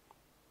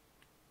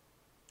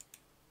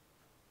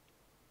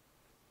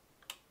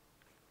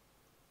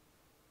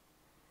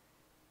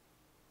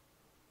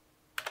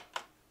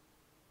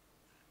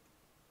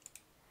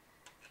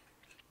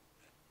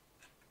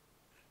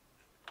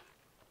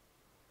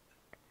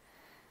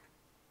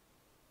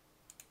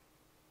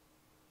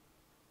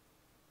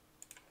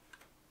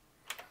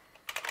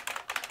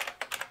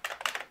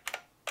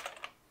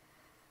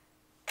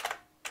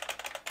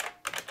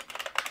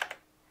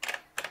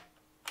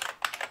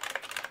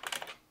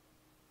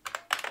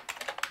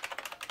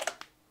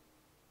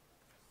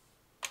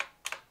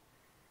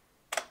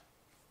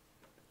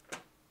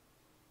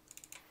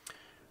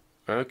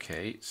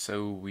 Okay,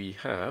 so we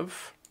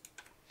have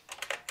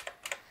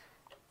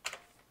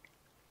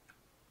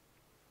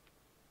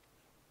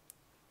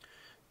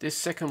this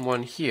second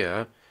one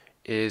here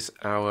is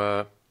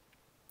our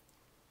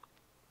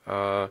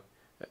A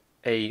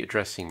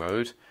addressing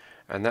mode,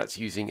 and that's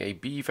using a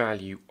B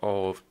value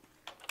of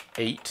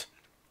 8,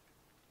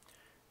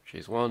 which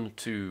is 1,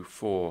 2,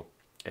 4,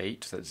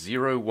 8. That's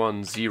 0,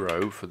 1,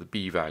 0 for the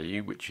B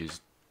value, which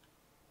is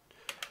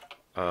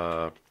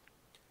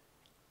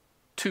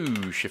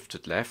 2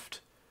 shifted left.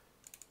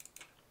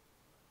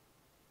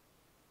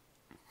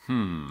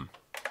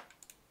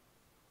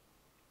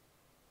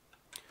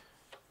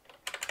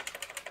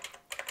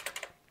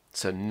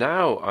 So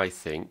now I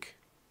think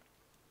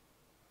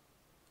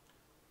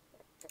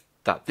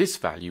that this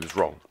value is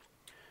wrong.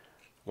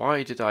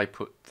 Why did I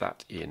put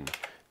that in?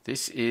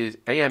 This is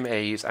AMA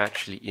is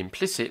actually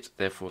implicit,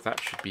 therefore that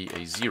should be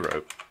a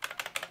 0.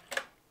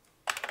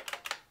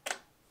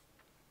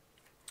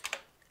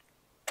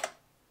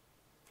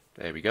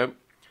 There we go.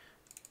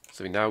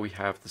 So now we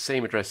have the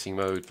same addressing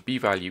mode, the B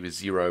value is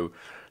 0,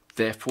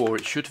 therefore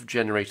it should have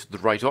generated the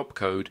right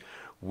opcode,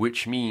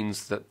 which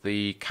means that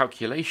the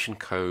calculation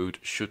code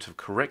should have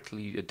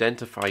correctly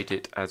identified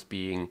it as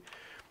being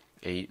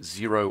a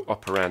 0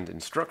 operand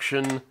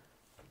instruction.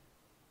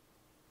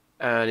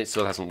 and it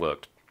still hasn't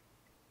worked.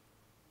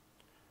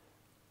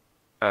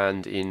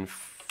 And in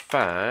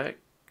fact,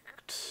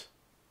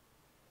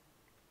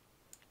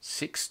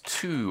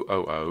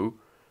 6200,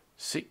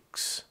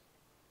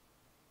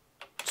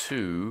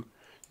 62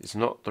 is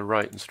not the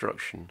right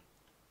instruction.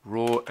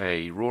 Raw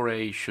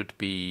A should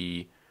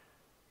be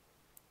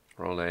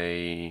raw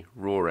A,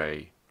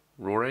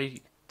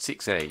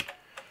 6A.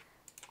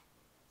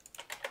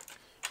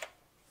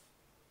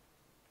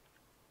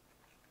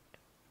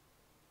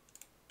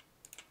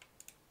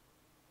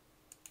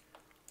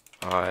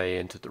 I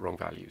entered the wrong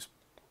values.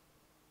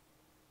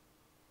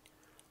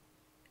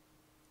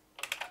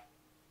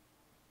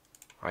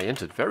 I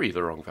entered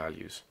the wrong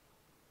values.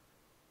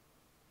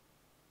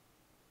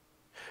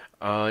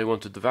 I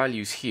wanted the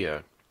values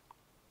here.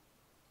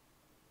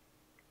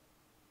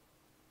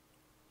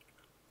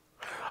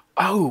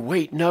 Oh,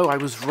 wait, no, I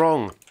was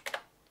wrong.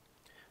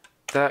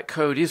 That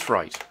code is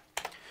right.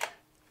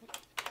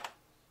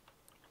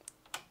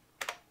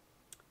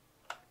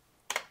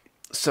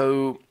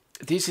 So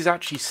this is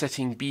actually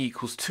setting b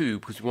equals 2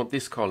 because we want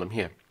this column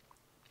here.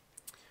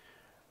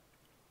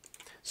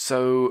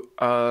 So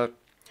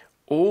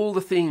all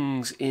the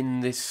things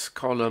in this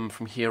column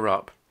from here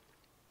up,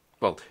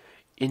 well,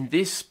 in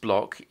this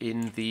block,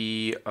 in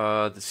the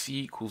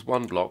c equals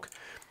 1 block,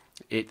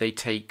 they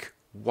take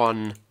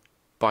 1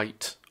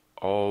 byte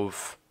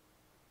of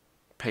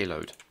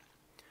payload.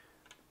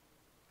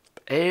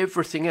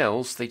 Everything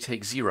else, they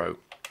take 0.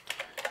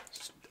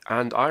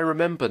 And I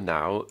remember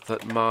now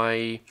that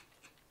my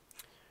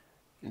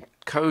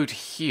code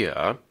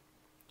here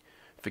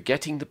for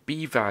getting the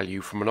b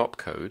value from an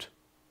opcode,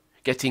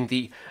 getting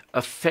the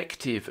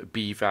effective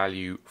b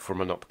value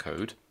from an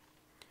opcode,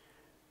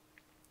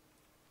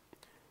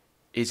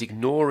 is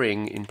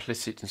ignoring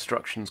implicit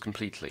instructions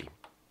completely.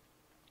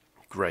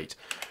 Great.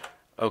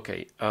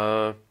 Okay.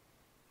 So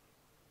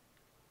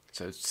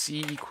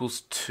c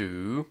equals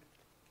 2.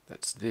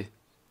 That's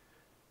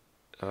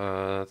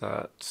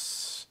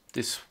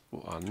this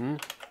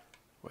one.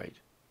 Wait.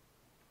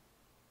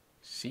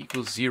 C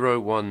equals 0,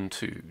 1,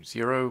 2.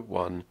 0,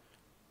 1,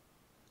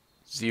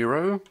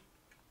 0.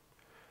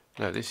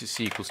 No, this is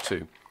c equals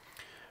 2.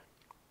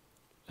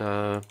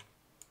 So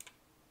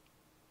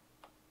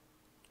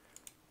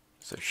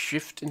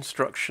shift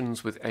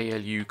instructions with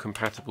ALU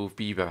compatible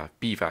B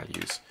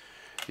values.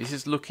 This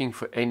is looking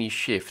for any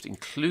shift,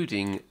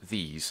 including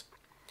these,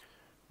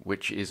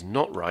 which is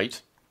not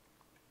right.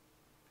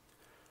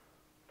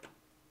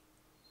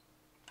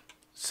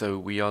 So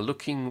we are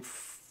looking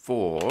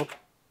for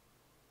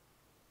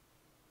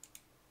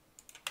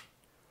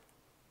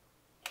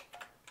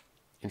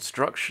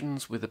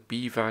instructions with a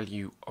B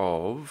value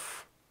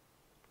of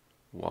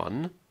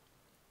 1,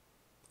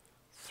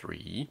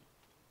 3,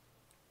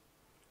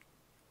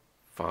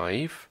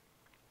 5,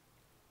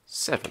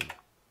 7.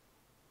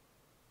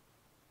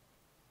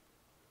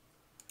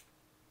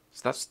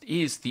 So that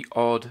is the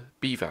odd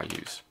B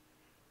values.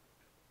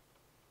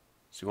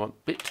 So we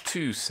want bit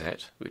 2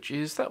 set, which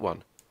is that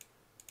one.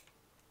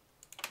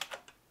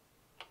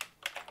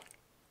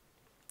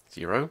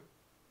 0,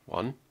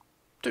 1,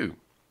 2.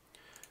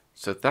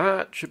 So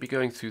that should be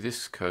going through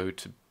this code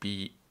to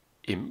be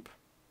imp.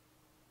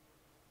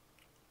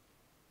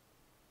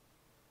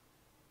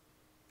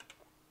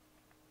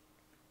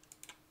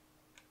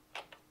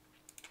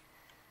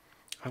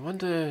 I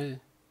wonder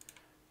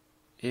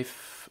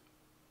if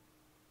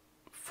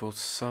for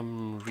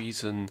some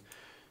reason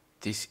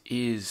this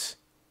is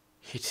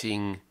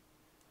hitting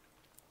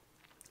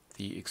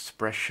the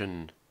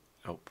expression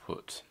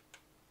output.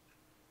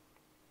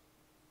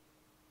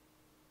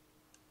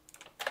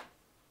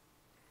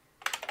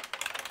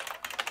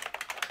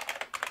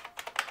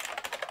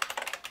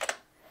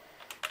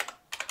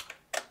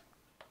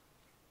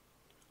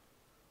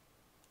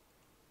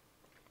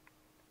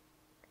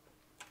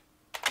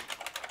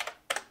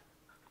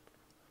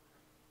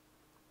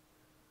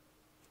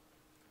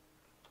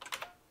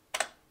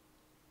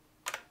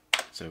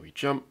 So we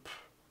jump.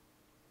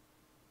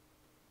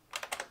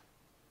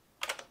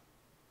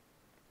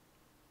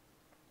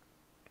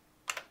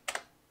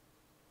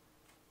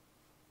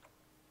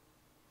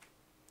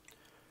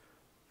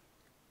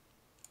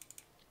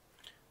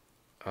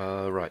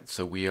 Right,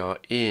 so we are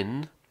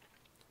in,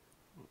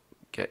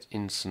 get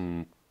in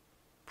some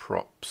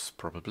props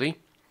probably.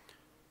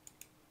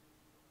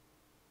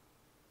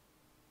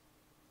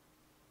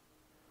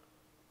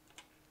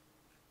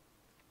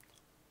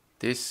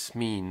 This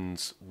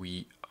means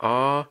we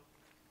are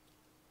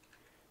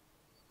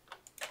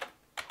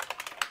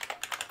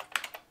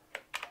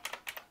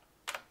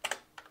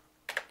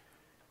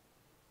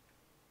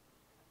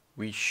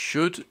we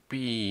should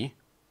be.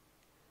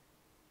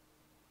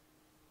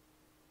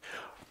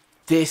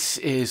 This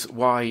is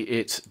why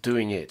it's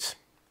doing it.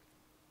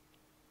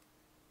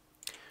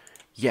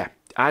 Yeah,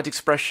 add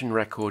expression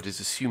record is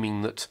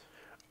assuming that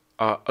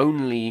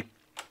only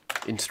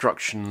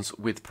instructions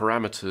with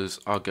parameters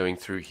are going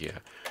through here.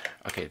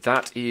 Okay,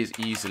 that is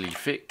easily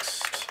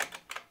fixed.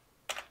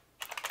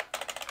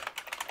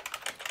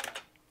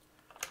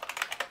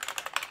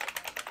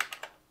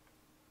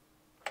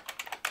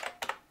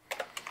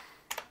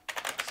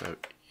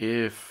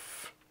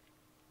 if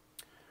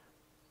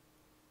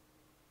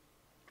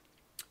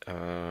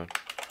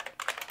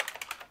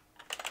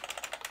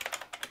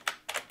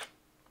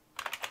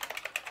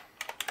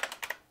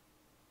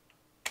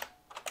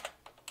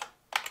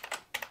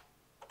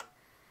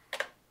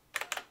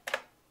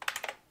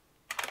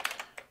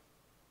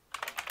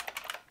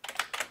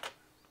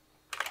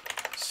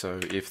so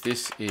if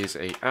this is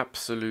a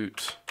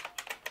absolute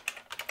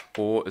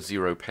or a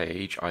zero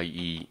page,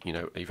 i.e., you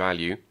know, a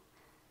value,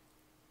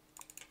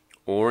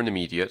 or an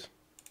immediate,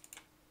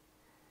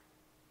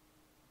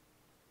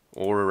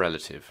 or a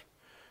relative,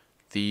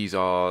 these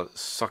are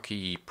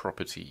sucky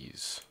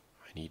properties.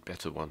 I need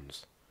better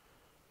ones.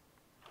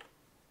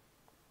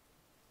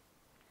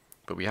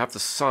 But we have the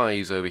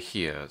size over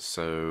here,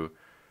 so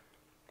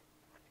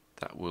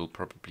that will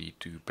probably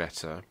do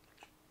better.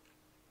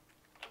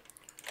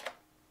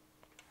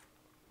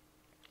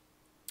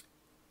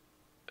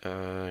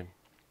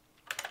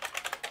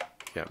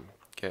 Yeah,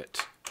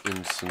 get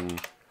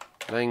instance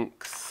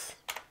length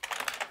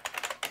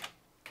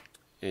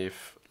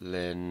if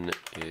len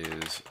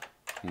is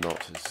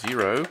not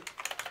 0,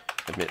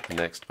 emit the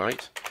next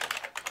byte.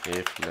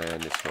 If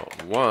len is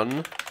not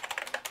 1,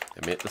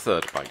 emit the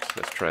third byte.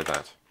 Let's try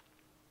that.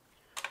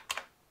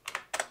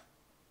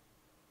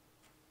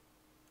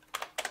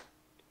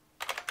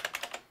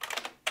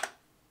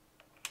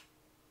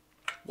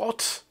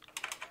 What?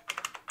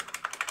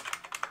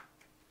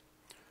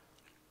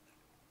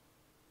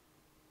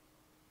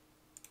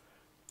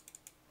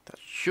 That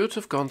should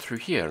have gone through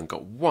here and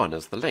got 1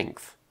 as the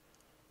length.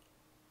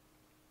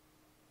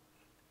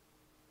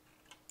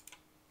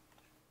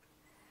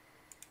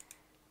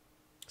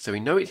 So we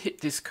know it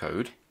hit this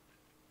code.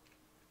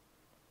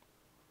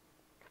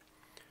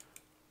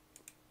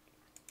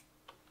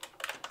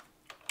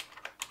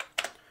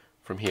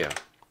 From here.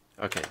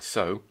 Okay,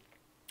 so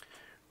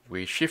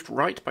we shift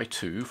right by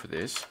 2 for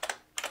this.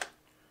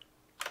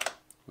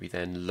 We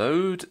then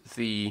load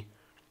the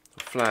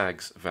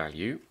flags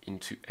value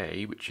into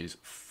A, which is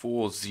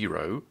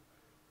 40.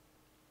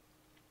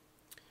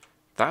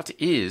 That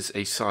is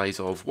a size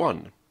of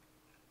 1.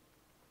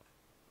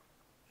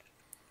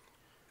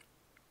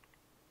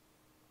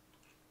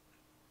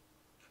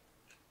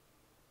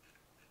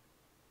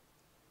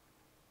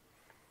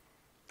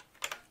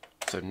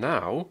 So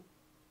now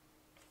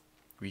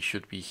we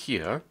should be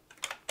here.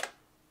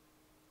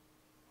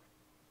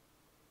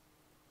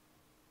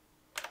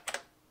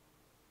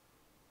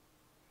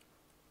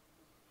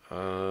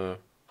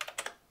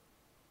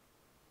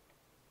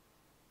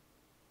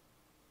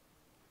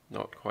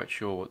 Not quite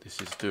sure what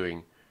this is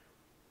doing.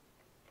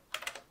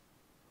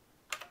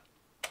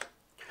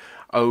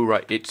 Oh,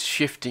 right, it's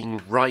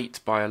shifting right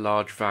by a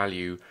large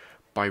value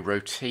by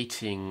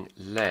rotating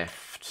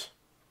left.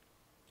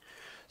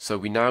 So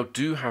we now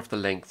do have the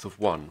length of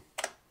 1.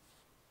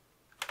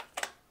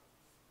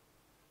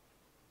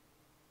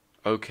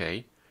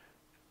 Okay,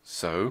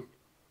 so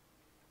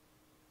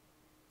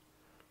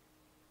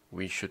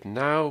we should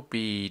now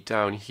be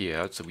down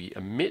here, so we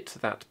emit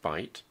that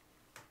byte,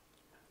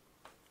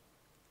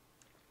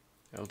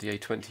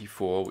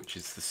 LDA24, which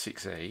is the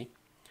 6A.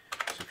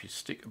 So if you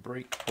stick a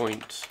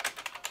breakpoint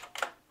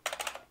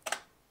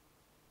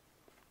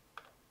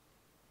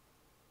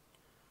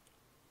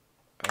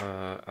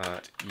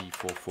at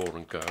E44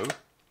 and go,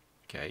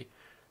 okay,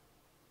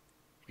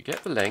 we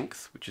get the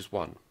length, which is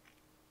 1.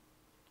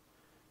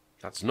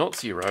 That's not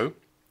 0,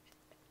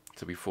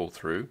 so we fall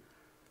through.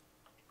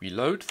 We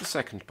load the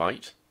second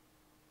byte.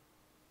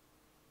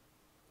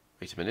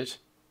 Wait a minute.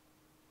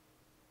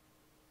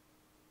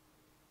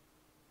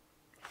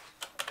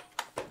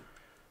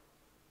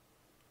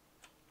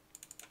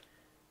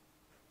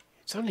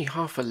 It's only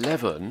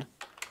 11:30.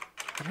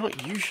 I'm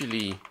not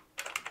usually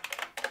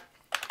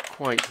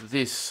quite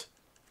this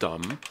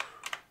dumb.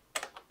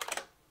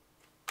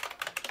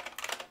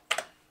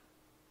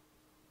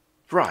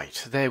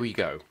 Right, there we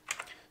go.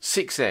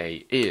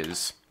 6A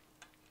is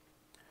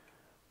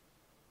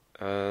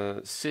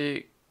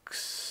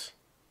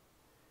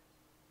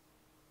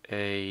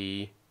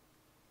 6A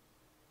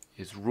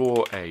is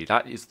raw A.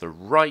 That is the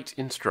right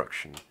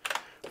instruction.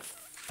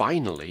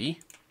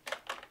 Finally.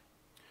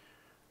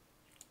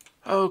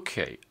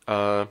 Okay.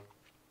 Let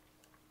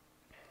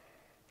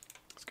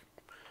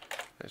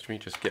me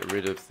just get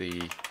rid of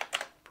the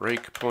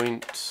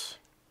breakpoint.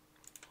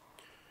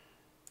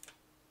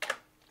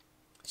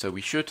 So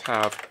we should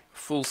have a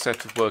full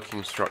set of working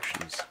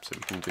instructions. So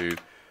we can do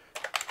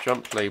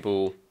jump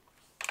label.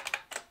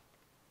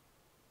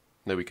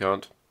 No, we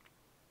can't.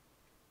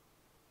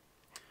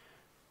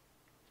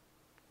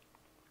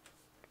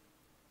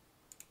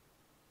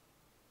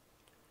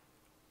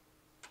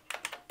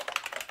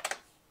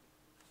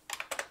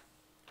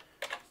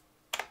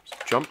 So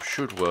jump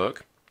should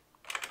work.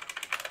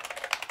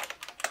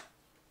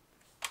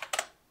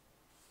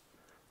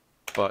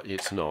 But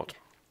it's not.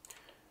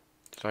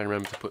 Did I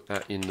remember to put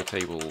that in the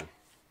table?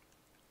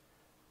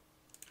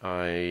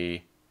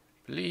 I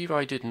believe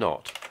I did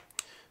not.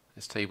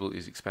 This table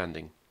is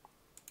expanding.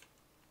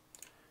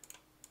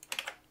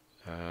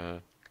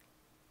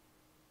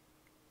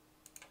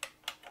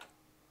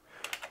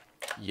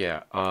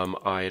 Yeah,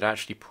 I had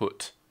actually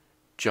put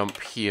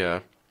jump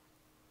here.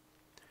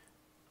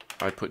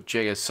 I put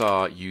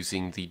JSR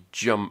using the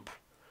jump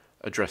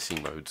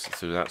addressing modes,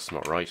 so that's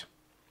not right.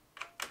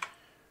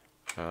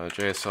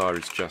 JSR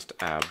is just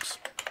abs.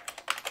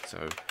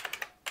 So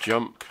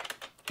jump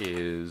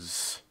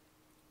is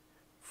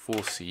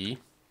 4C,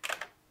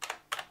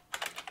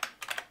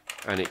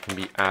 and it can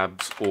be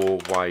abs or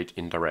wide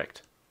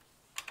indirect.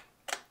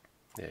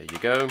 There you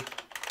go.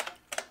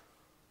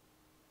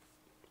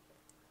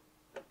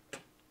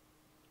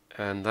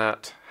 And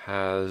that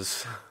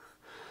has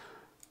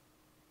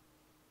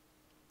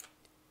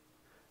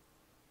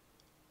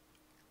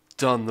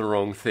done the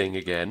wrong thing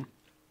again.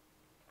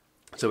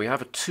 So we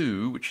have a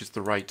 2, which is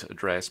the right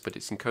address, but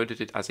it's encoded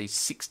it as a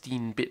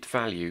 16-bit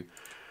value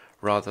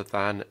rather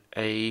than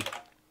a...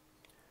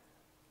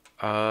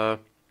 so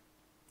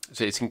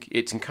it's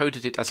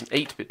encoded it as an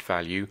 8-bit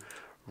value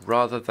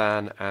rather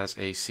than as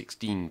a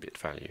 16-bit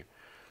value.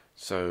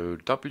 So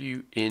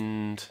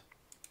wind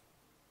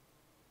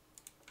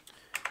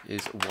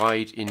is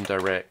wide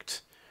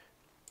indirect.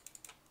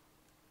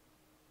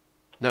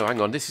 No,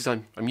 hang on. This is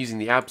I'm using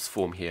the abs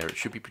form here. It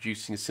should be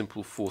producing a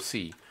simple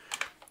 4C,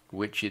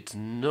 which it's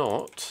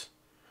not.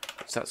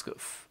 So that's got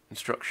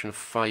instruction of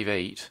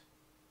 5.8.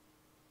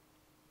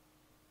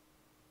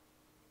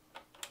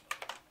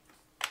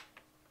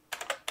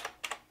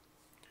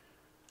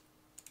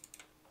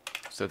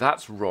 So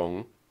that's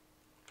wrong.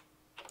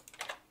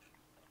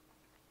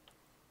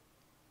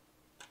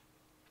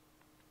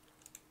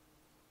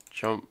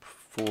 Jump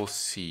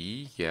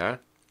 4C, yeah.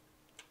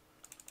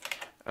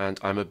 And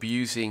I'm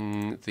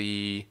abusing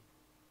the...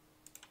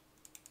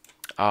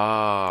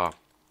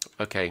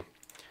 okay.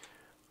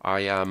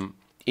 I am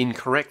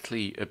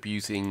incorrectly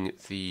abusing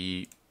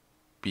the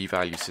B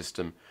value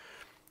system.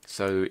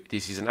 So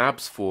this is an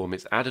abs form.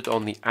 It's added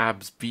on the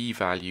abs B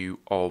value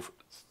of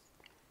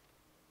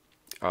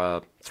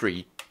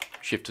 3,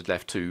 shifted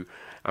left 2,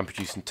 and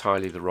produced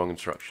entirely the wrong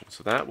instruction.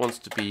 So that wants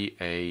to be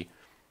a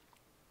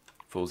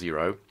full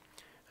 0.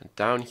 And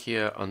down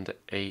here under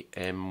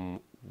AM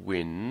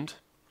wind,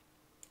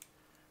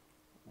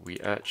 we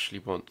actually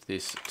want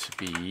this to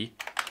be...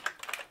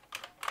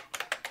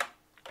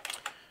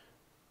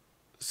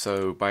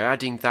 So by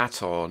adding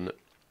that on,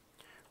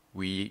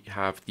 we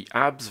have the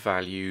abs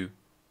value,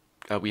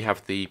 we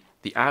have the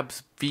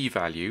abs V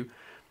value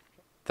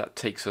that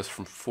takes us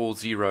from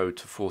 4.0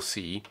 to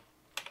 4C,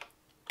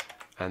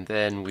 and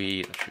then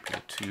we, that should be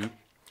a 2,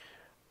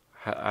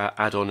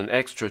 add on an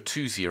extra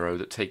 2.0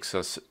 that takes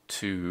us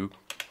to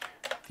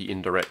the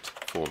indirect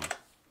form.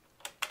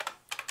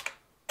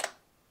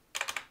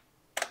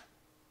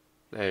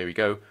 There we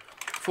go,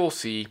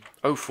 4C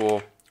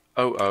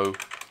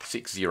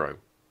 040060.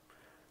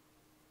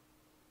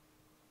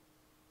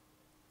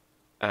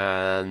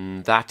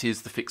 And that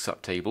is the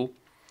fix-up table.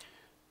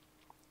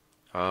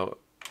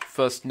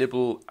 First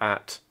nibble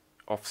at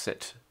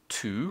offset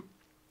 2,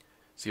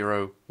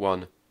 0,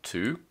 1,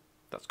 2.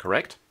 That's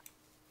correct.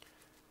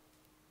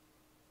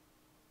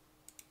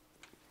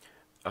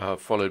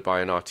 Followed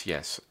by an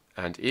RTS.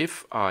 And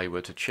if I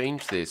were to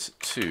change this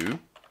to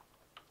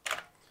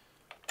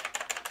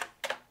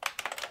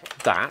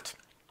that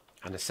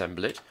and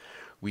assemble it,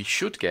 we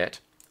should get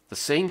the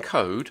same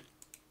code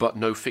but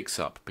no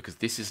fix-up, because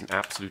this is an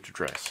absolute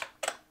address.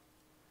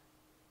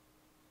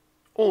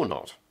 Or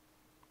not.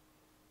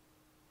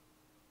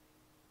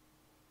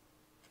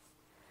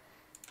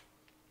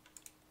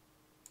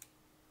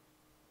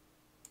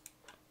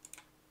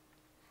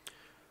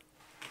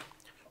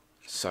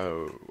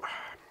 So,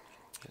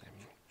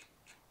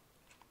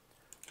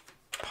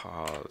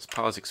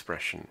 parse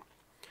expression.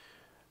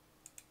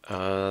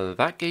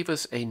 That gave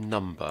us a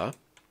number.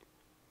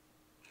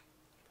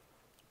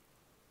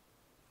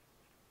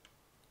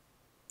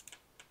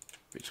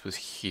 Which was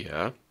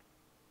here.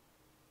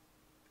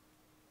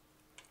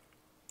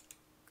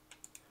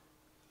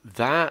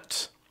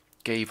 That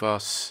gave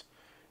us,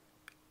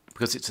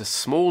 because it's a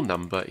small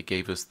number, it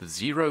gave us the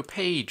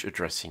 0-page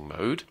addressing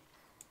mode.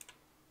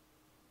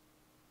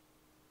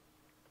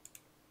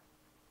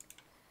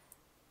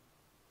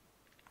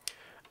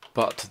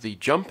 But the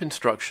jump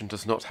instruction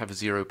does not have a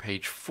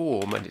 0-page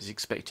form and is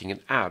expecting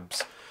an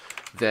abs.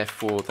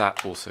 Therefore,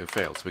 that also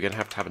fails. So we're going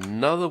to have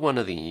another one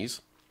of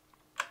these.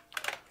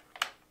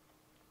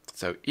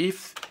 So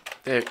if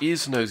there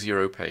is no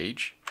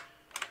 0-page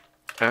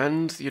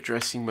and the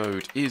addressing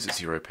mode is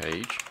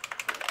 0-page,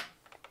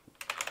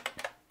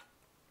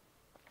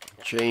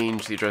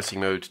 change the addressing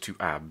mode to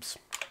abs.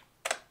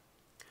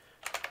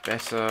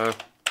 Better.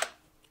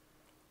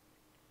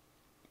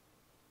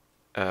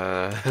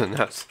 And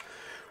that's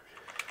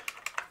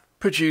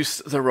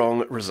produced the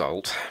wrong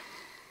result.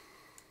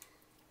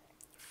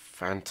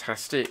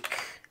 Fantastic.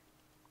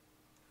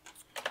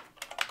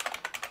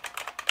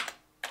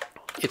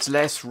 It's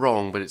less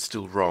wrong, but it's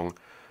still wrong.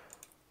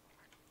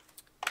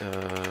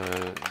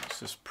 Let's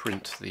just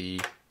print the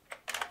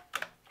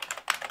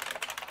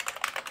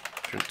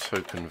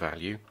token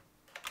value.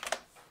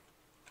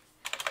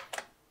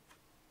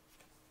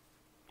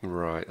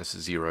 Right, that's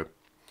a 0.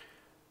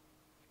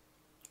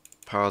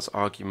 parse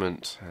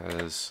argument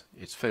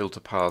it's failed to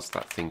parse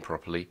that thing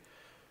properly.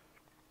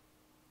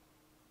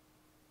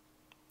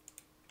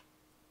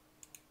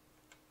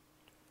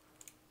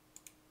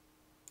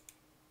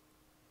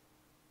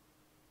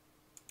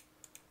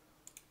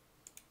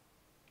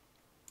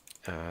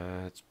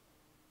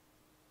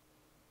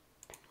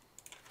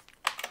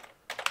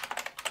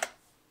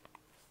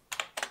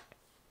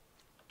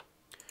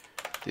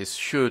 This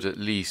should at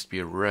least be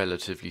a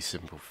relatively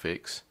simple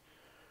fix.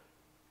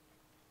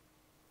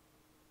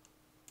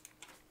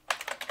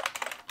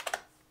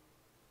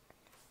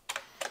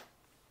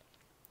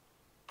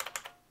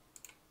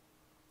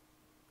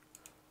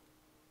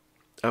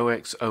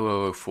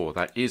 OX0004,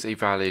 that is a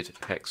valid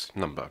hex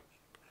number.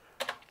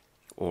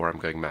 Or I'm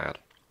going mad.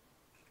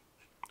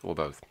 Or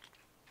both.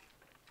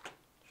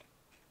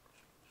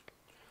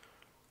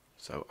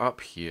 So up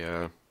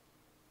here,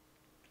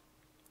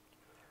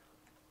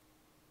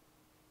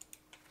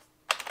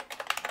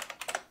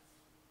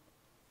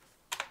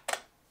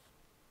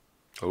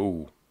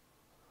 oh,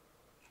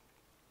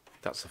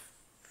 that's a...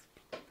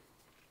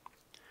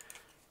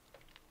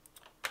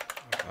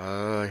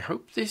 I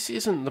hope this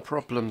isn't the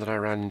problem that I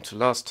ran into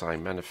last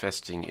time,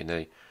 manifesting in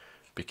a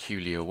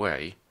peculiar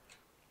way.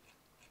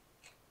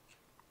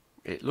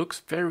 It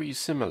looks very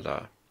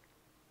similar.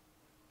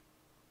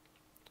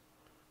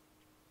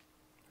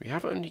 We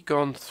have only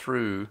gone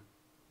through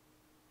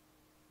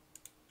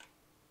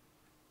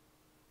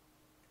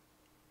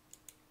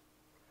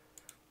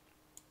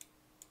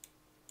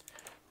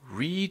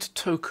read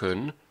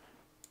token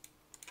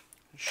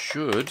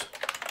should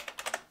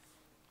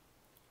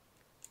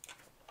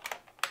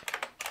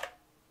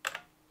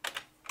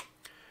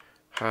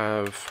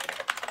have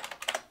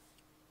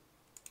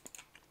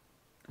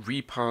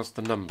reparsed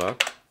the number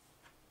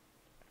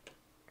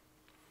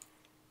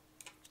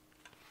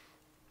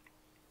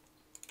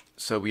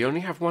so we only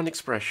have one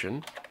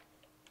expression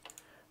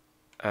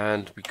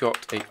and we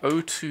got a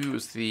O2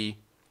 as the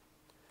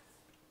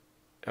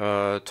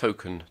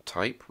token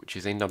type, which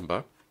is a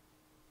number.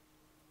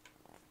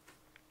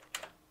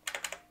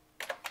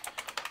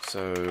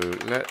 So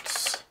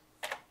let's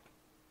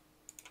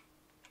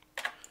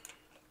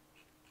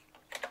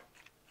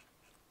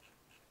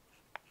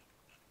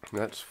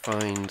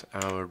find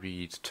our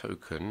read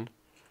token.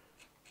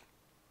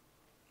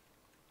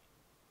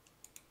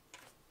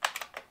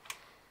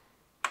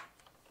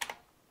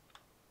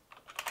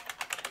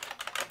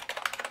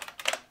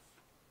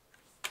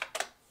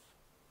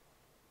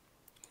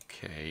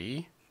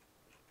 Okay.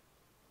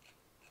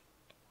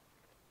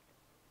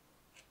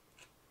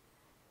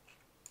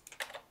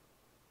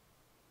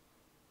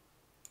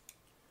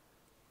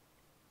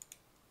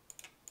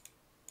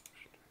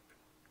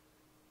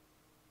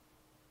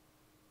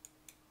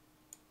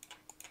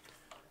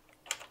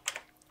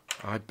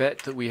 I bet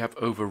that we have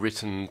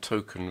overwritten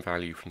token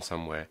value from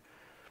somewhere.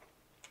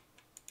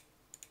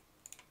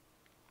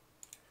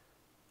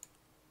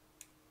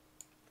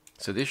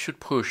 So this should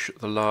push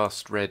the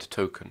last red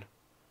token.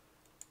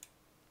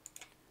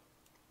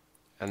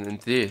 And then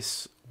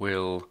this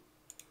will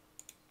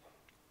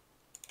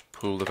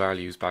pull the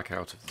values back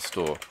out of the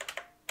store.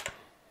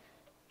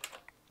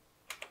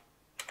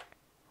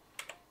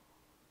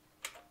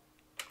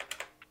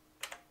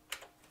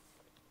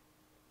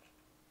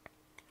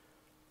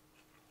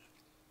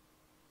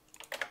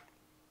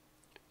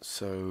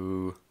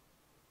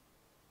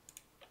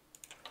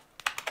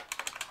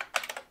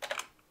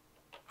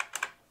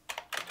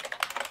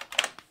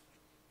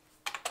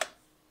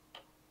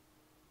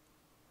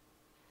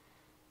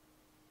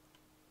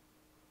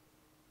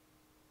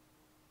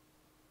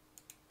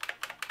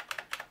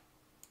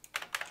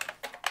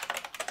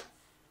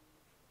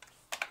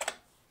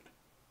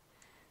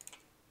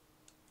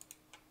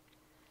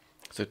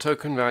 So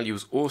token value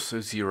is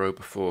also 0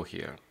 before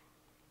here.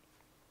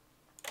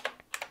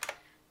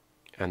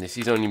 And this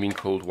has only been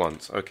called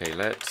once. Okay,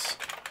 let's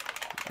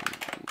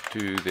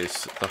do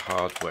this the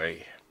hard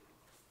way.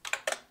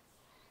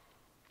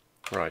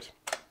 Right.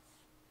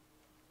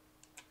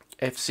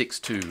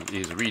 F62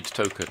 is read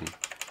token.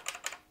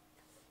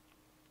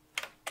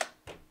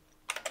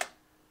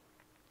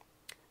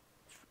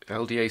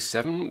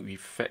 LDA7, we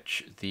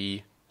fetch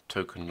the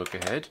token look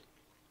ahead.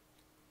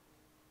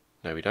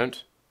 No, we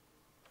don't.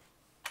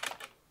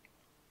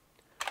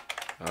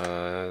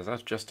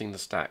 That's adjusting the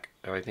stack.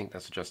 I think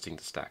that's adjusting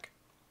the stack.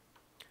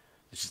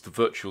 This is the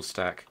virtual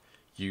stack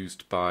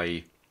used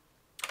by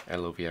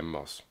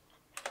llvm-mos.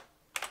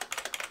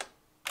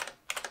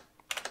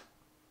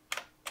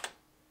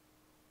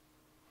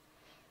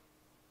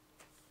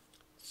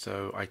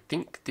 So I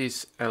think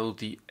this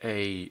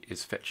LDA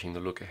is fetching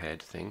the look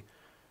ahead thing.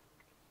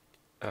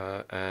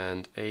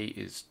 And A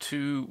is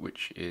 2,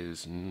 which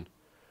is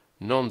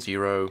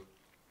non-zero.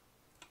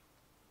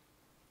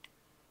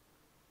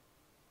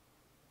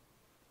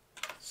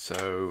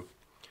 So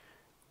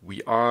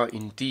we are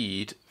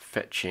indeed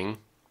fetching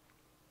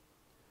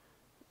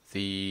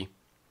the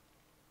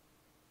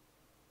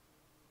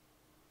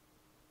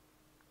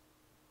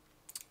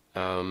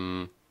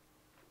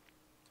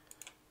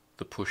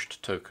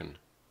pushed token.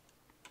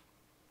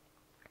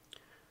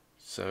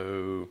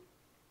 So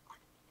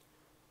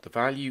the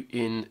value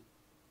in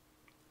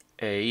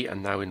A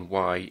and now in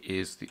Y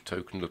is the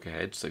token look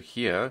ahead. So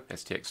here,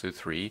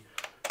 STX03,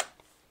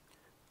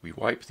 we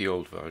wipe the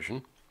old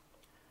version,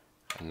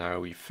 and now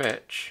we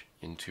fetch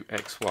into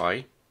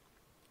XY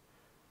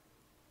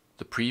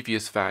the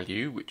previous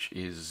value, which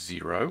is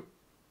 0,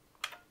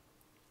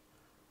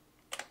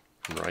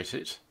 and write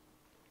it.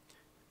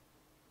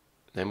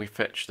 Then we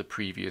fetch the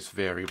previous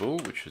variable,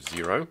 which is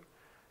 0,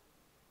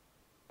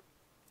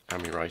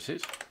 and we write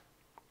it,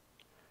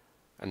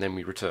 and then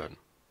we return.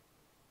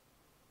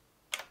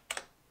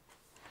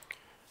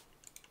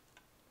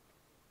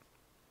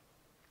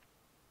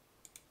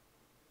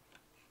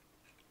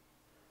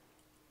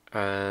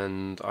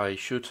 And I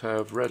should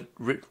have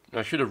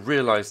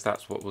realized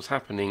that's what was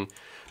happening,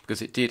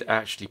 because it did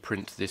actually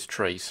print this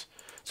trace.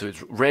 So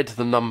it's read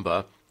the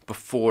number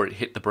before it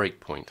hit the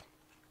breakpoint.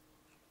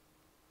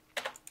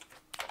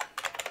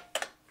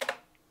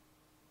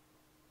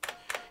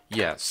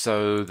 Yeah,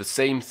 so the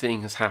same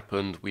thing has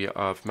happened.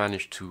 I've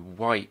managed to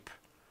wipe,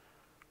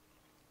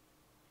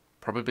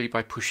 probably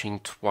by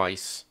pushing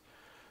twice,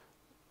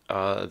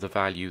 the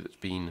value that's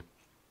been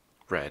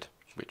read,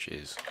 which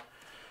is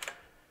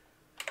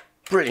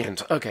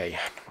brilliant. Okay.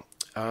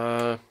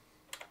 So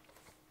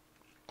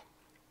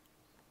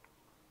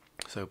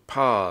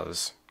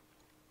parse.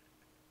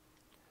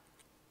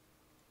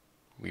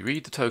 We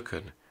read the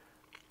token.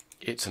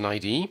 It's an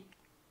ID.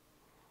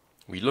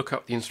 We look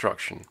up the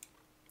instruction.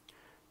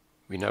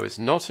 We know it's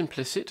not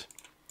implicit,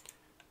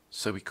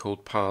 so we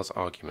called parse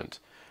argument.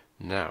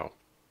 Now,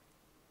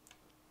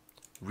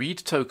 read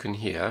token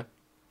here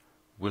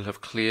will have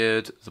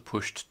cleared the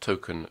pushed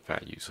token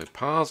value. So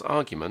parse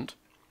argument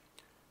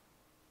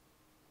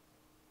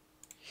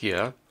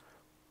here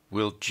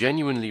will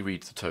genuinely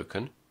read the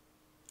token,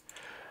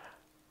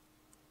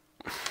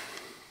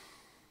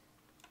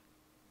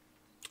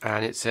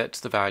 and it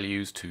sets the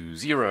values to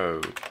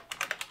 0.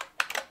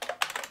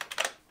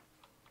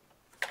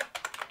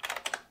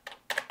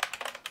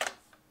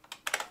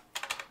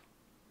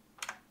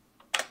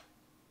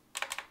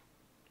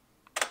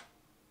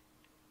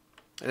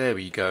 There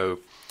we go.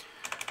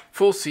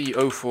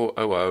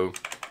 4C0400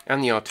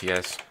 and the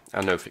RTS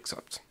and no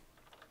fix-ups.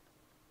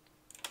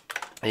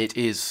 It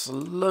is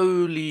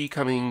slowly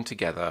coming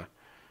together.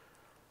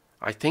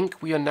 I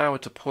think we are now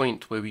at a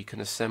point where we can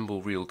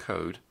assemble real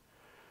code.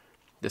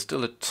 There's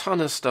still a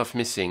ton of stuff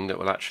missing that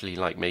will actually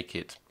make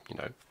it,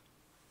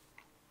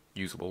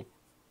 usable.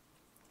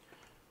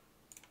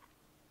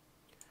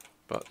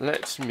 But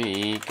let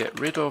me get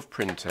rid of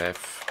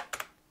printf.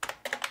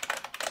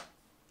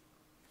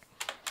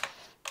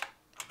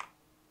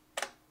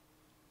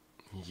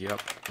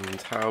 Yep,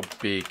 and how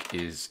big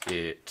is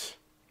it?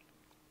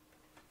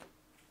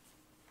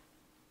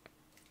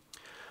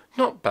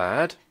 Not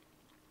bad.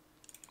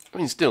 I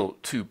mean, still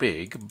too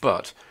big,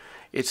 but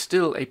it's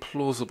still a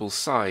plausible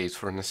size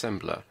for an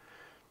assembler.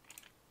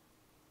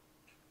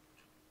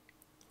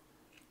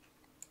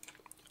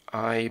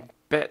 I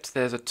bet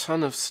there's a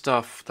ton of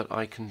stuff that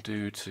I can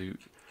do to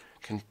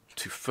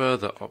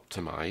further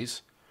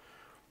optimize.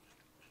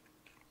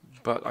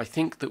 But I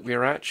think that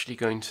we're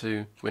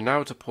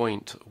now at a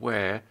point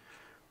where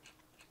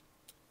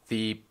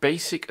the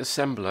basic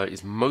assembler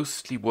is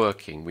mostly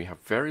working. We have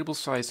variable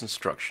size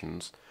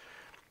instructions.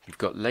 We've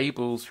got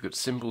labels, we've got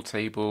symbol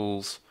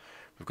tables,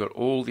 we've got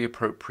all the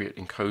appropriate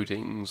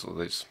encodings,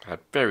 although it's had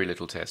very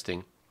little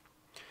testing.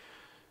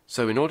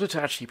 So in order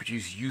to actually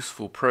produce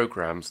useful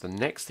programs, the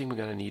next thing we're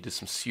going to need is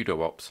some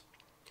pseudo-ops,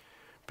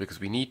 because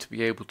we need to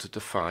be able to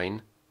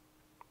define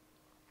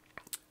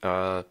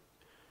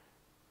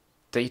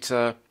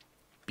data,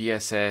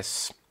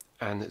 BSS,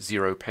 and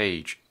 0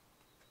 page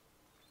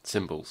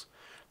symbols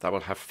that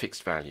will have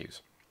fixed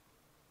values.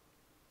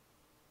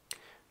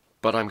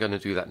 But I'm going to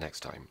do that next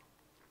time.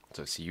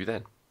 So see you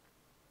then.